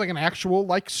 Okay. It was like an actual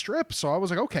like strip. So I was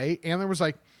like, okay. And there was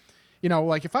like, you know,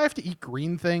 like if I have to eat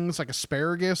green things, like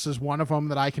asparagus is one of them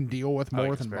that I can deal with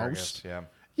more than most. Yeah.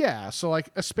 Yeah. So like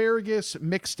asparagus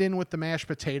mixed in with the mashed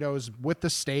potatoes with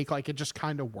the steak, like it just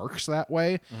kind of works that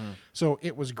way. Mm-hmm. So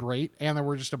it was great. And there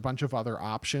were just a bunch of other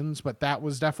options, but that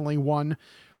was definitely one.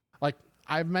 Like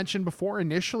I've mentioned before,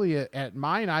 initially at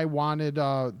mine,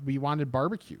 we wanted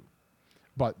barbecue,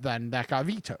 but then that got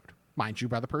vetoed. Mind you,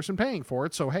 by the person paying for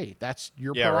it. So, hey, that's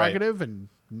your prerogative and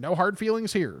no hard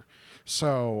feelings here.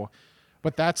 So,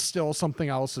 but that's still something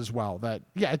else as well that,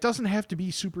 yeah, it doesn't have to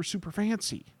be super, super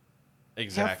fancy.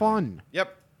 Exactly. Have fun.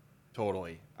 Yep.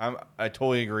 Totally. I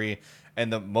totally agree. And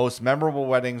the most memorable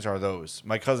weddings are those.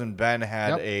 My cousin Ben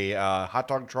had a hot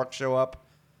dog truck show up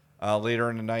later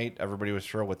in the night. Everybody was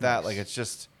thrilled with that. Like,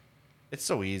 it's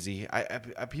so easy. I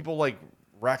people like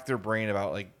rack their brain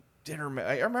about like dinner.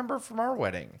 I remember from our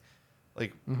wedding,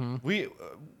 like we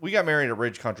got married at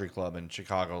Ridge Country Club in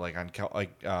Chicago, like on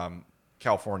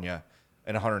California,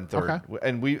 and 103rd. Okay.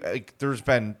 And there's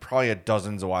been probably a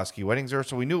dozen Zawaski weddings there,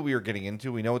 so we knew what we were getting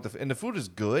into. We know what and the food is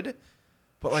good,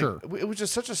 but like it was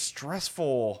just such a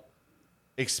stressful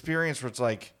experience where it's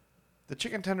like the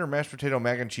chicken tender, mashed potato,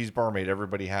 mac and cheese bar made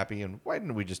everybody happy, and why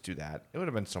didn't we just do that? It would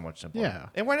have been so much simpler. Yeah.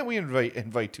 And why didn't we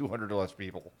invite 200 or less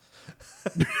people?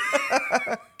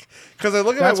 Because I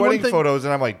look at my wedding photos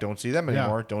and I'm like, don't see them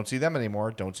anymore. Don't see them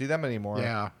anymore. Don't see them anymore.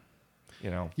 Yeah.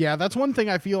 You know. Yeah, that's one thing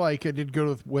I feel like it did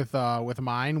good with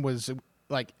mine was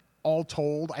like all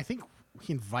told, I think we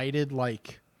invited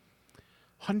like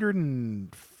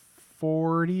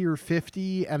 140 or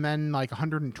 50, and then like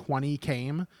 120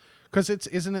 came. Because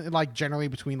isn't it like generally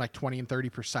between like 20 and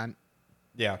 30%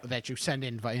 that you send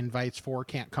invites for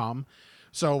can't come.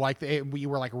 So like we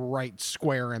were like right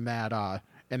square in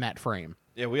that frame.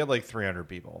 Yeah, we had like 300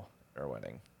 people at our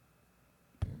wedding.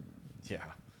 Yeah.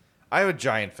 I have a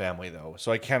giant family though,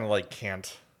 so I kind of like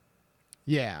can't.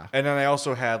 Yeah. And then I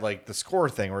also had like the score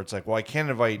thing where it's like, well, I can't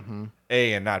invite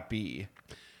A and not B.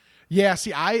 Yeah,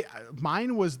 see,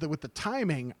 mine was with the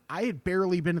timing. I had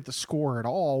barely been at the score at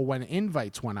all when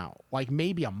invites went out, like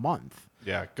maybe a month.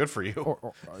 Yeah, good for you.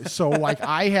 So like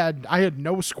I had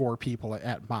no score people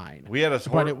at mine. We had a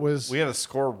score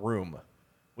room.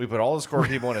 We put all the score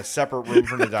people in a separate room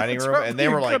from the dining room, and they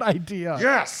were like, "Good idea."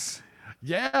 Yes.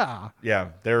 Yeah. Yeah,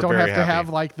 they were don't very have to happy.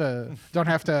 Don't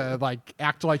have to like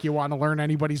act like you want to learn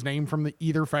anybody's name from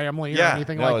either family or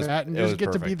anything like that, and just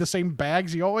get to be the same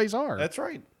bags you always are. That's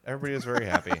right. Everybody is very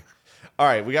happy. All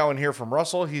right, we got one here from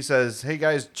Russell. He says, "Hey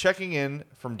guys, checking in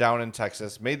from down in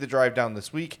Texas. Made the drive down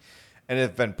this week, and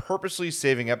have been purposely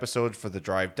saving episodes for the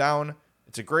drive down.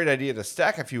 It's a great idea to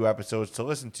stack a few episodes to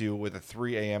listen to with a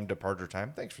 3 a.m. departure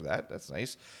time. Thanks for that. That's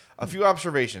nice. A few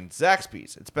observations.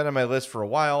 Zaxby's. It's been on my list for a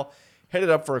while. Headed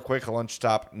up for a quick lunch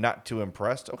stop. Not too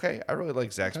impressed. Okay, I really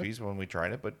like Zaxby's when we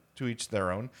tried it, but to each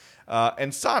their own.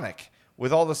 And Sonic.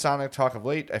 With all the Sonic talk of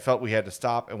late, I felt we had to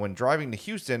stop. And when driving to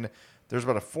Houston, there's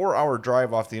about a 4-hour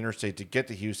drive off the interstate to get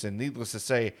to Houston. Needless to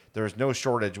say, there is no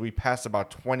shortage. We passed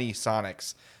about 20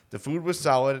 Sonics. The food was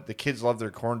solid. The kids loved their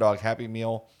corn dog Happy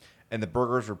Meal, and the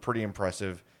burgers were pretty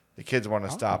impressive. The kids want to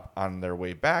stop on their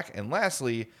way back. And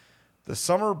lastly, the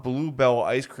summer Bluebell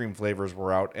ice cream flavors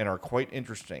were out and are quite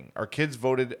interesting. Our kids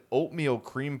voted oatmeal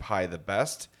cream pie the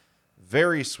best.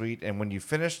 Very sweet. And when you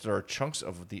finish, there are chunks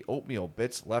of the oatmeal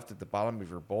bits left at the bottom of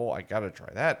your bowl. I got to try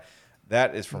that.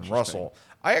 That is from Russell.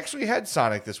 I actually had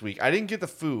Sonic this week. I didn't get the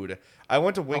food. I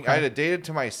went to Wing. I had a day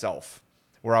to myself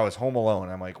where I was home alone.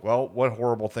 I'm like, well, what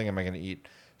horrible thing am I going to eat?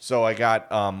 So I got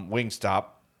Wingstop.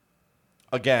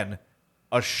 Again,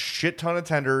 a shit ton of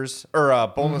tenders or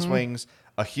boneless wings,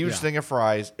 a huge thing of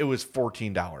fries. It was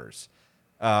 $14.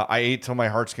 I ate till my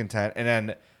heart's content. And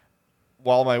then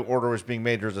while my order was being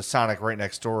made, there's a Sonic right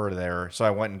next door there. So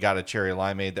I went and got a cherry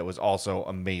limeade that was also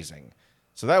amazing.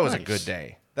 So that was a good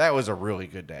day. That was a really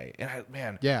good day.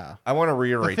 And yeah, I want to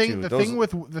reiterate too.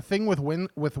 The thing with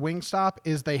Wingstop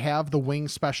is they have the wing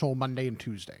special Monday and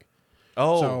Tuesday.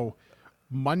 Oh, so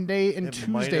Monday and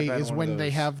Tuesday is when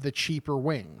they have the cheaper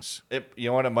wings. You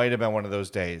know what? It might have been one of those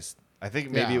days. I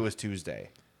think maybe it was Tuesday.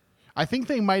 I think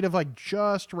they might have like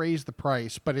just raised the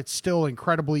price, but it's still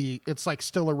it's like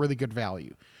still a really good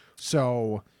value.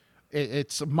 So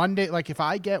it's Monday. Like if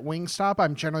I get Wingstop,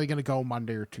 I'm generally going to go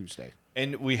Monday or Tuesday.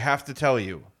 And we have to tell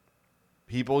you,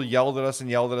 people yelled at us and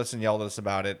yelled at us and yelled at us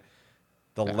about it.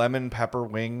 The lemon pepper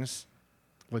wings.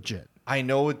 Legit. I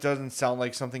know it doesn't sound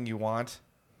like something you want.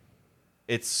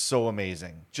 It's so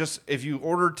amazing. Just if you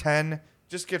order 10,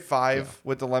 just get 5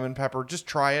 with the lemon pepper. Just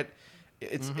try it.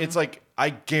 It's like,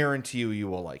 I guarantee you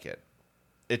will like it.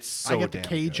 It's so damn I get the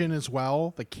Cajun good. As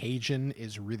well. The Cajun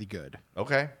is really good.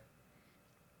 Okay.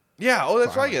 Yeah. Oh,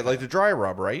 that's what I get. Like the dry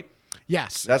rub, right?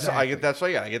 Yes. That's exactly. That's what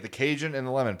I get. I get the Cajun and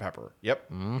the lemon pepper.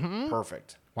 Yep. Mm-hmm.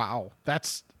 Perfect. Wow.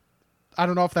 I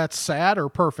don't know if that's sad or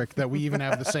perfect that we even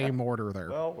have the same order there.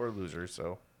 Well, we're losers,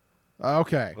 so.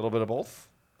 Okay. A little bit of both.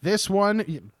 This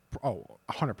one,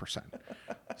 100%.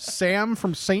 Sam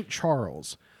from St.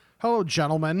 Charles. Hello,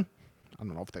 gentlemen. I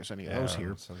don't know if there's any of those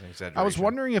here. I was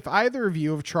wondering if either of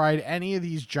you have tried any of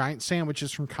these giant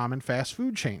sandwiches from common fast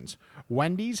food chains.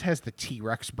 Wendy's has the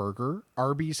T-Rex burger.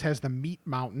 Arby's has the Meat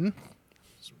Mountain.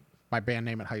 My band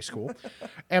name at high school.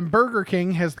 And Burger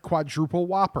King has the quadruple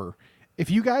Whopper. If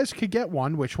you guys could get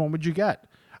one, which one would you get?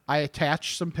 I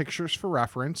attached some pictures for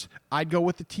reference. I'd go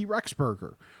with the T-Rex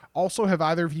burger. Also, have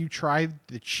either of you tried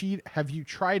the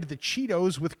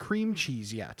Cheetos with cream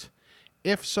cheese yet?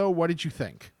 If so, what did you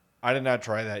think? I did not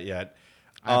try that yet.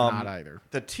 I have not either.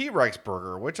 The T-Rex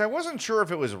burger, which I wasn't sure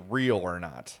if it was real or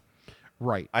not.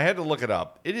 Right. I had to look it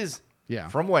up. It is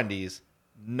from Wendy's,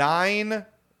 9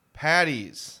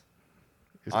 patties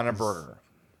on a burger.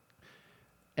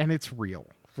 And it's real,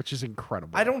 which is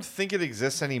incredible. I don't think it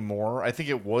exists anymore. I think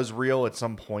it was real at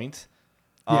some point.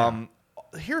 Yeah.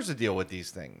 Here's the deal with these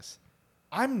things.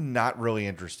 I'm not really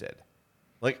interested.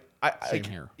 Like Same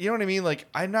here. You know what I mean? Like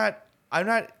I'm not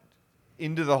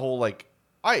into the whole like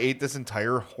I ate this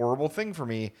entire horrible thing for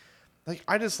me. Like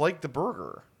I just like the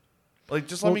burger. Like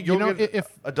just let me go get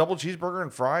a double cheeseburger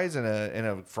and fries and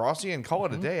a Frosty and call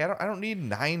it a day. I don't need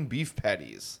 9 beef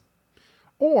patties.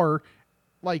 Or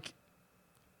like,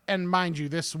 and mind you,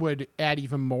 this would add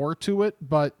even more to it,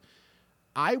 but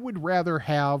I would rather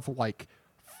have like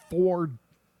 4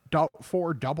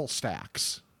 double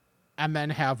stacks and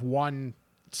then have one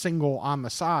single on the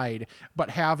side,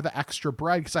 but have the extra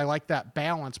bread because I like that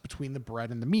balance between the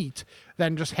bread and the meat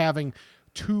than just having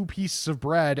 2 pieces of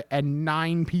bread and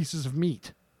 9 pieces of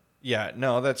meat. Yeah,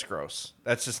 no, that's gross.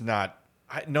 That's just not.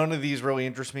 None of these really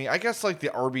interest me. I guess like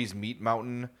the Arby's Meat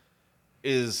Mountain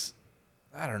is,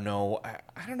 I don't know.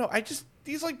 I don't know.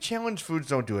 These like challenge foods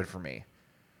don't do it for me.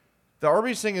 The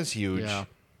Arby's thing is huge. Yeah.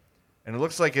 And it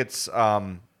looks like it's,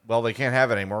 well, they can't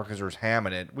have it anymore because there's ham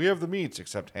in it. We have the meats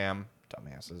except ham.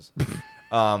 Dumbasses.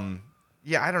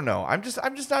 Yeah, I don't know. I'm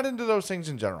just not into those things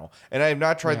in general. And I have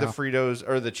not tried the Fritos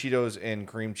or the Cheetos and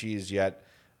cream cheese yet.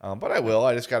 But I will.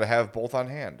 I just got to have both on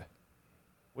hand,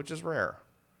 which is rare.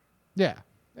 Yeah.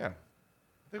 Yeah.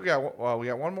 I think we got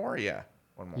one more? Yeah.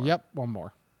 One more. Yep, one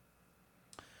more.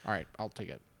 All right, I'll take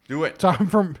it. Do it. Tom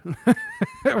from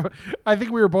I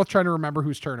think we were both trying to remember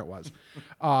whose turn it was.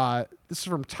 This is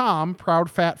from Tom, proud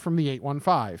fat from the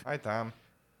 815. Hi, Tom.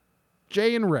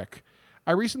 Jay and Rick.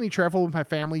 I recently traveled with my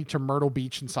family to Myrtle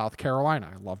Beach in South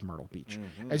Carolina. I love Myrtle Beach.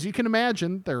 Mm-hmm. As you can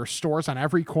imagine, there are stores on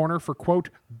every corner for, quote,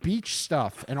 beach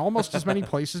stuff and almost as many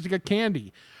places to get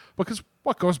candy. Because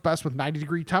what goes best with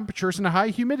 90-degree temperatures and a high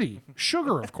humidity?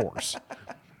 Sugar, of course.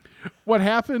 We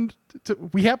happened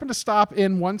to stop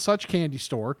in one such candy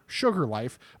store, Sugar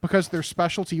Life, because their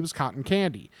specialty was cotton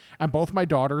candy. And both my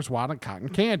daughters wanted cotton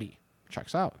candy.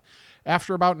 Checks out.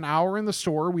 After about an hour in the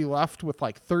store, we left with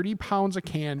like 30 pounds of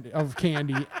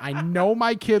candy I know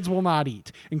my kids will not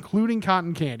eat, including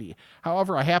cotton candy.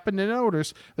 However, I happened to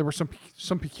notice there were some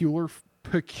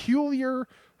peculiar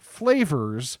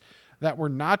flavors that were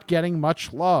not getting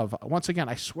much love. Once again,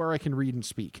 I swear I can read and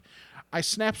speak. I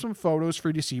snapped some photos for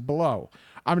you to see below.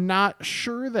 I'm not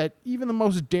sure that even the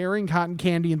most daring cotton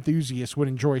candy enthusiast would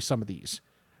enjoy some of these.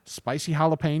 Spicy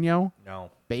jalapeno? No.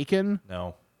 Bacon?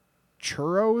 No.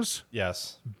 Churros?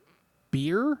 Yes.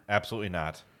 Beer? Absolutely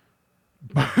not.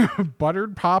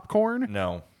 Buttered popcorn?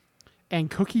 No. And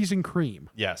cookies and cream?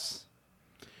 Yes.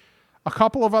 A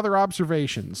couple of other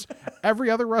observations.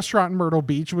 Every other restaurant in Myrtle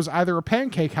Beach was either a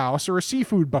pancake house or a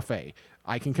seafood buffet.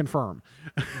 I can confirm.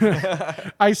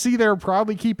 I see they're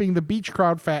proudly keeping the beach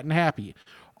crowd fat and happy.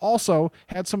 Also,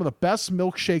 had some of the best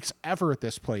milkshakes ever at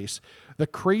this place. The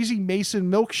Crazy Mason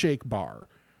Milkshake Bar.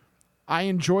 I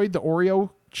enjoyed the Oreo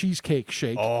cheesecake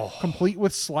shake, complete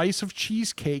with slice of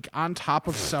cheesecake on top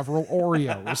of several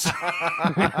Oreos.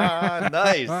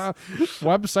 Nice.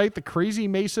 Website,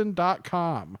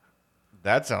 thecrazymason.com.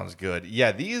 That sounds good.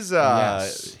 Yeah, these,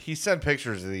 yes. He sent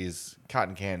pictures of these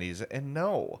cotton candies, and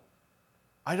no.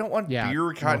 I don't want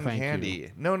beer cotton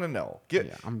candy. No. I'm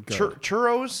good.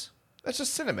 Churros? That's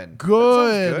just cinnamon.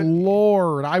 Good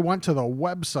Lord. I went to the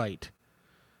website.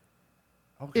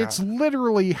 Oh, it's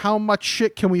literally how much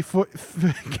shit can we fill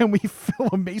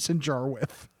a mason jar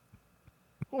with?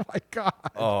 Oh my God.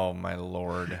 Oh my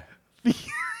Lord.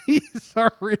 These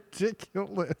are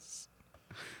ridiculous.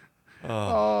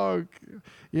 Oh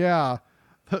yeah.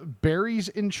 Berries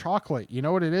in chocolate. You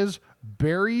know what it is?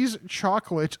 Berries,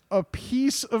 chocolate, a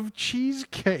piece of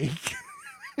cheesecake.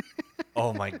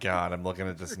 Oh my God. I'm looking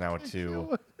at this now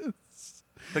too.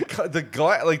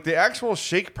 The actual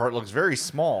shake part looks very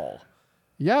small.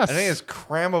 Yes. I think it's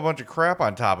cram a bunch of crap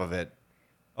on top of it.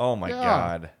 Oh my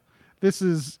God. This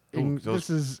is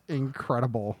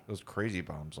incredible. Those crazy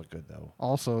bombs look good though.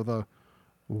 Also the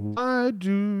why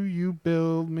do you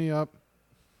build me up?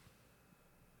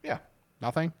 Yeah.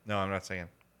 Nothing? No, I'm not singing.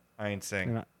 I ain't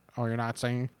singing. You're not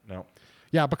singing? No.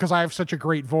 Yeah, because I have such a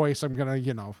great voice, I'm gonna,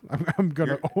 I'm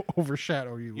gonna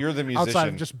overshadow you. You're the musician. Outside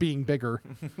of just being bigger.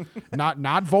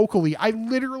 not vocally. I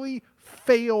literally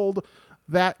failed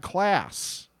that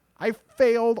class. I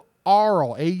failed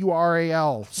AURAL,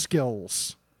 AURAL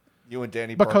skills. You and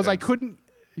Danny because Perkins. I couldn't.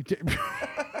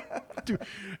 Dude,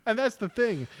 and that's the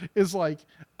thing is like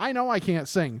I know I can't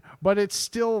sing, but it's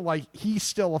still like he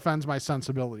still offends my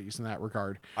sensibilities in that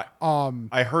regard.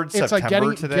 I heard it's September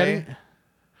like today.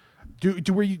 Did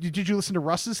you listen to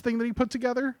Russ's thing that he put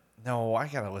together? No, I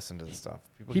gotta listen to the stuff.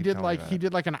 He did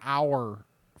like an hour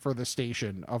for the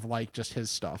station of like just his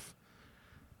stuff.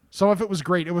 Some of it was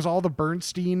great. It was all the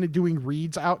Bernstein doing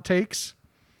Reed's outtakes.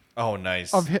 Oh,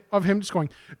 nice. Of him just going,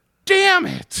 damn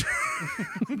it!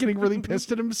 Getting really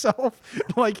pissed at himself.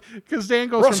 Like, because Dan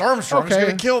goes, Russ Armstrong's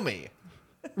going to kill me.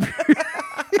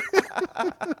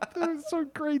 There's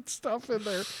some great stuff in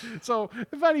there. So,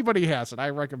 if anybody has it,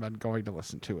 I recommend going to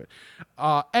listen to it.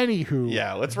 Anywho.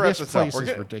 Yeah, let's wrap this up.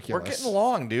 Ridiculous. We're getting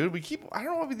along, dude. I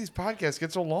don't know why these podcasts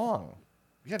get so long.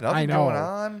 We got nothing going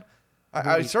on.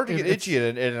 I start to get itchy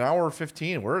at an hour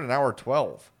 15. We're at an hour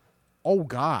 12. Oh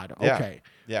God. Okay.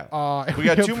 Yeah. We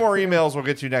got 2 more emails we'll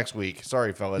get to next week.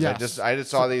 Sorry, fellas. Yes. I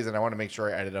just saw these and I want to make sure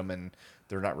I edit them and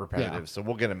they're not repetitive. Yeah. So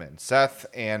we'll get them in. Seth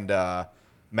and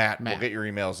Matt, we'll get your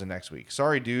emails in next week.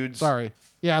 Sorry, dudes. Sorry.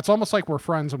 Yeah, it's almost like we're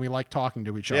friends and we like talking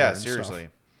to each other. Yeah, seriously.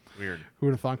 Weird.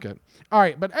 Who'd have thunk it? All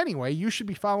right, but anyway, you should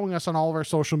be following us on all of our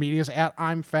social medias at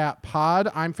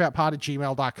I'mFatPod,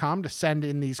 I'mFatPod@gmail.com to send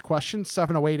in these questions,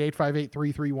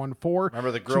 708-858-3314.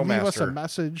 Remember the Grill Master. Leave us a Master.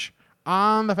 message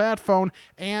on the Fat Phone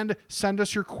and send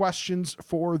us your questions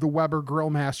for the Weber Grill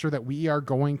Master that we are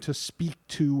going to speak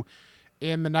to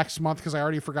in the next month because I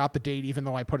already forgot the date, even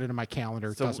though I put it in my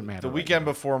calendar. It doesn't matter. The weekend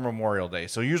before Memorial Day.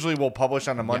 So usually we'll publish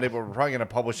on a Monday, but we're probably going to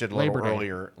publish it a little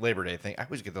earlier. Labor Day thing. I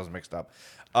always get those mixed up.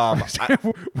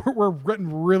 We're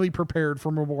getting really prepared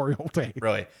for Memorial Day.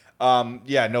 Really?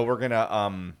 Yeah. No, we're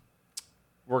gonna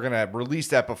release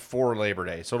that before Labor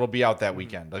Day, so it'll be out that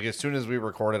weekend. Like as soon as we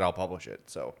record it, I'll publish it.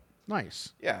 So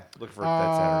nice. Yeah. Look for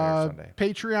that Saturday or Sunday.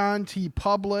 Patreon,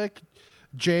 TeePublic.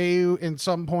 Jay, in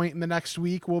some point in the next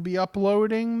week, will be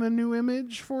uploading the new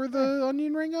image for the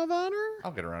Onion Ring of Honor.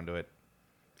 I'll get around to it.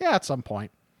 Yeah, at some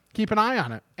point. Keep an eye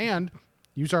on it. And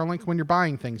use our link when you're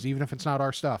buying things, even if it's not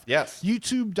our stuff. Yes.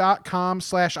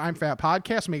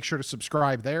 YouTube.com/I'mFatPodcast. Make sure to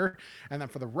subscribe there. And then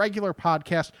for the regular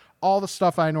podcast, all the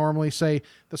stuff I normally say,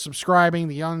 the subscribing,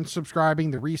 the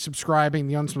unsubscribing, the resubscribing,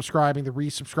 the unsubscribing, the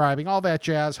resubscribing, all that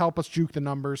jazz. Help us juke the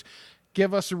numbers.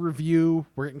 Give us a review.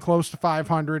 We're getting close to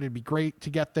 500. It'd be great to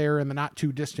get there in the not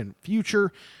too distant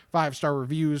future. 5-star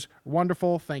reviews.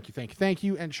 Wonderful. Thank you, thank you, thank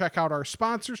you. And check out our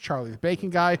sponsors, Charlie the Bacon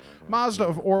Guy, Mazda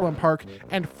of Orland Park,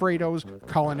 and Fredo's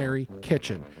Culinary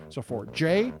Kitchen. So for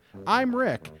Jay, I'm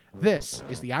Rick. This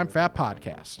is the I'm Fat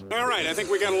Podcast. All right, I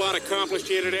think we got a lot accomplished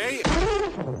here today.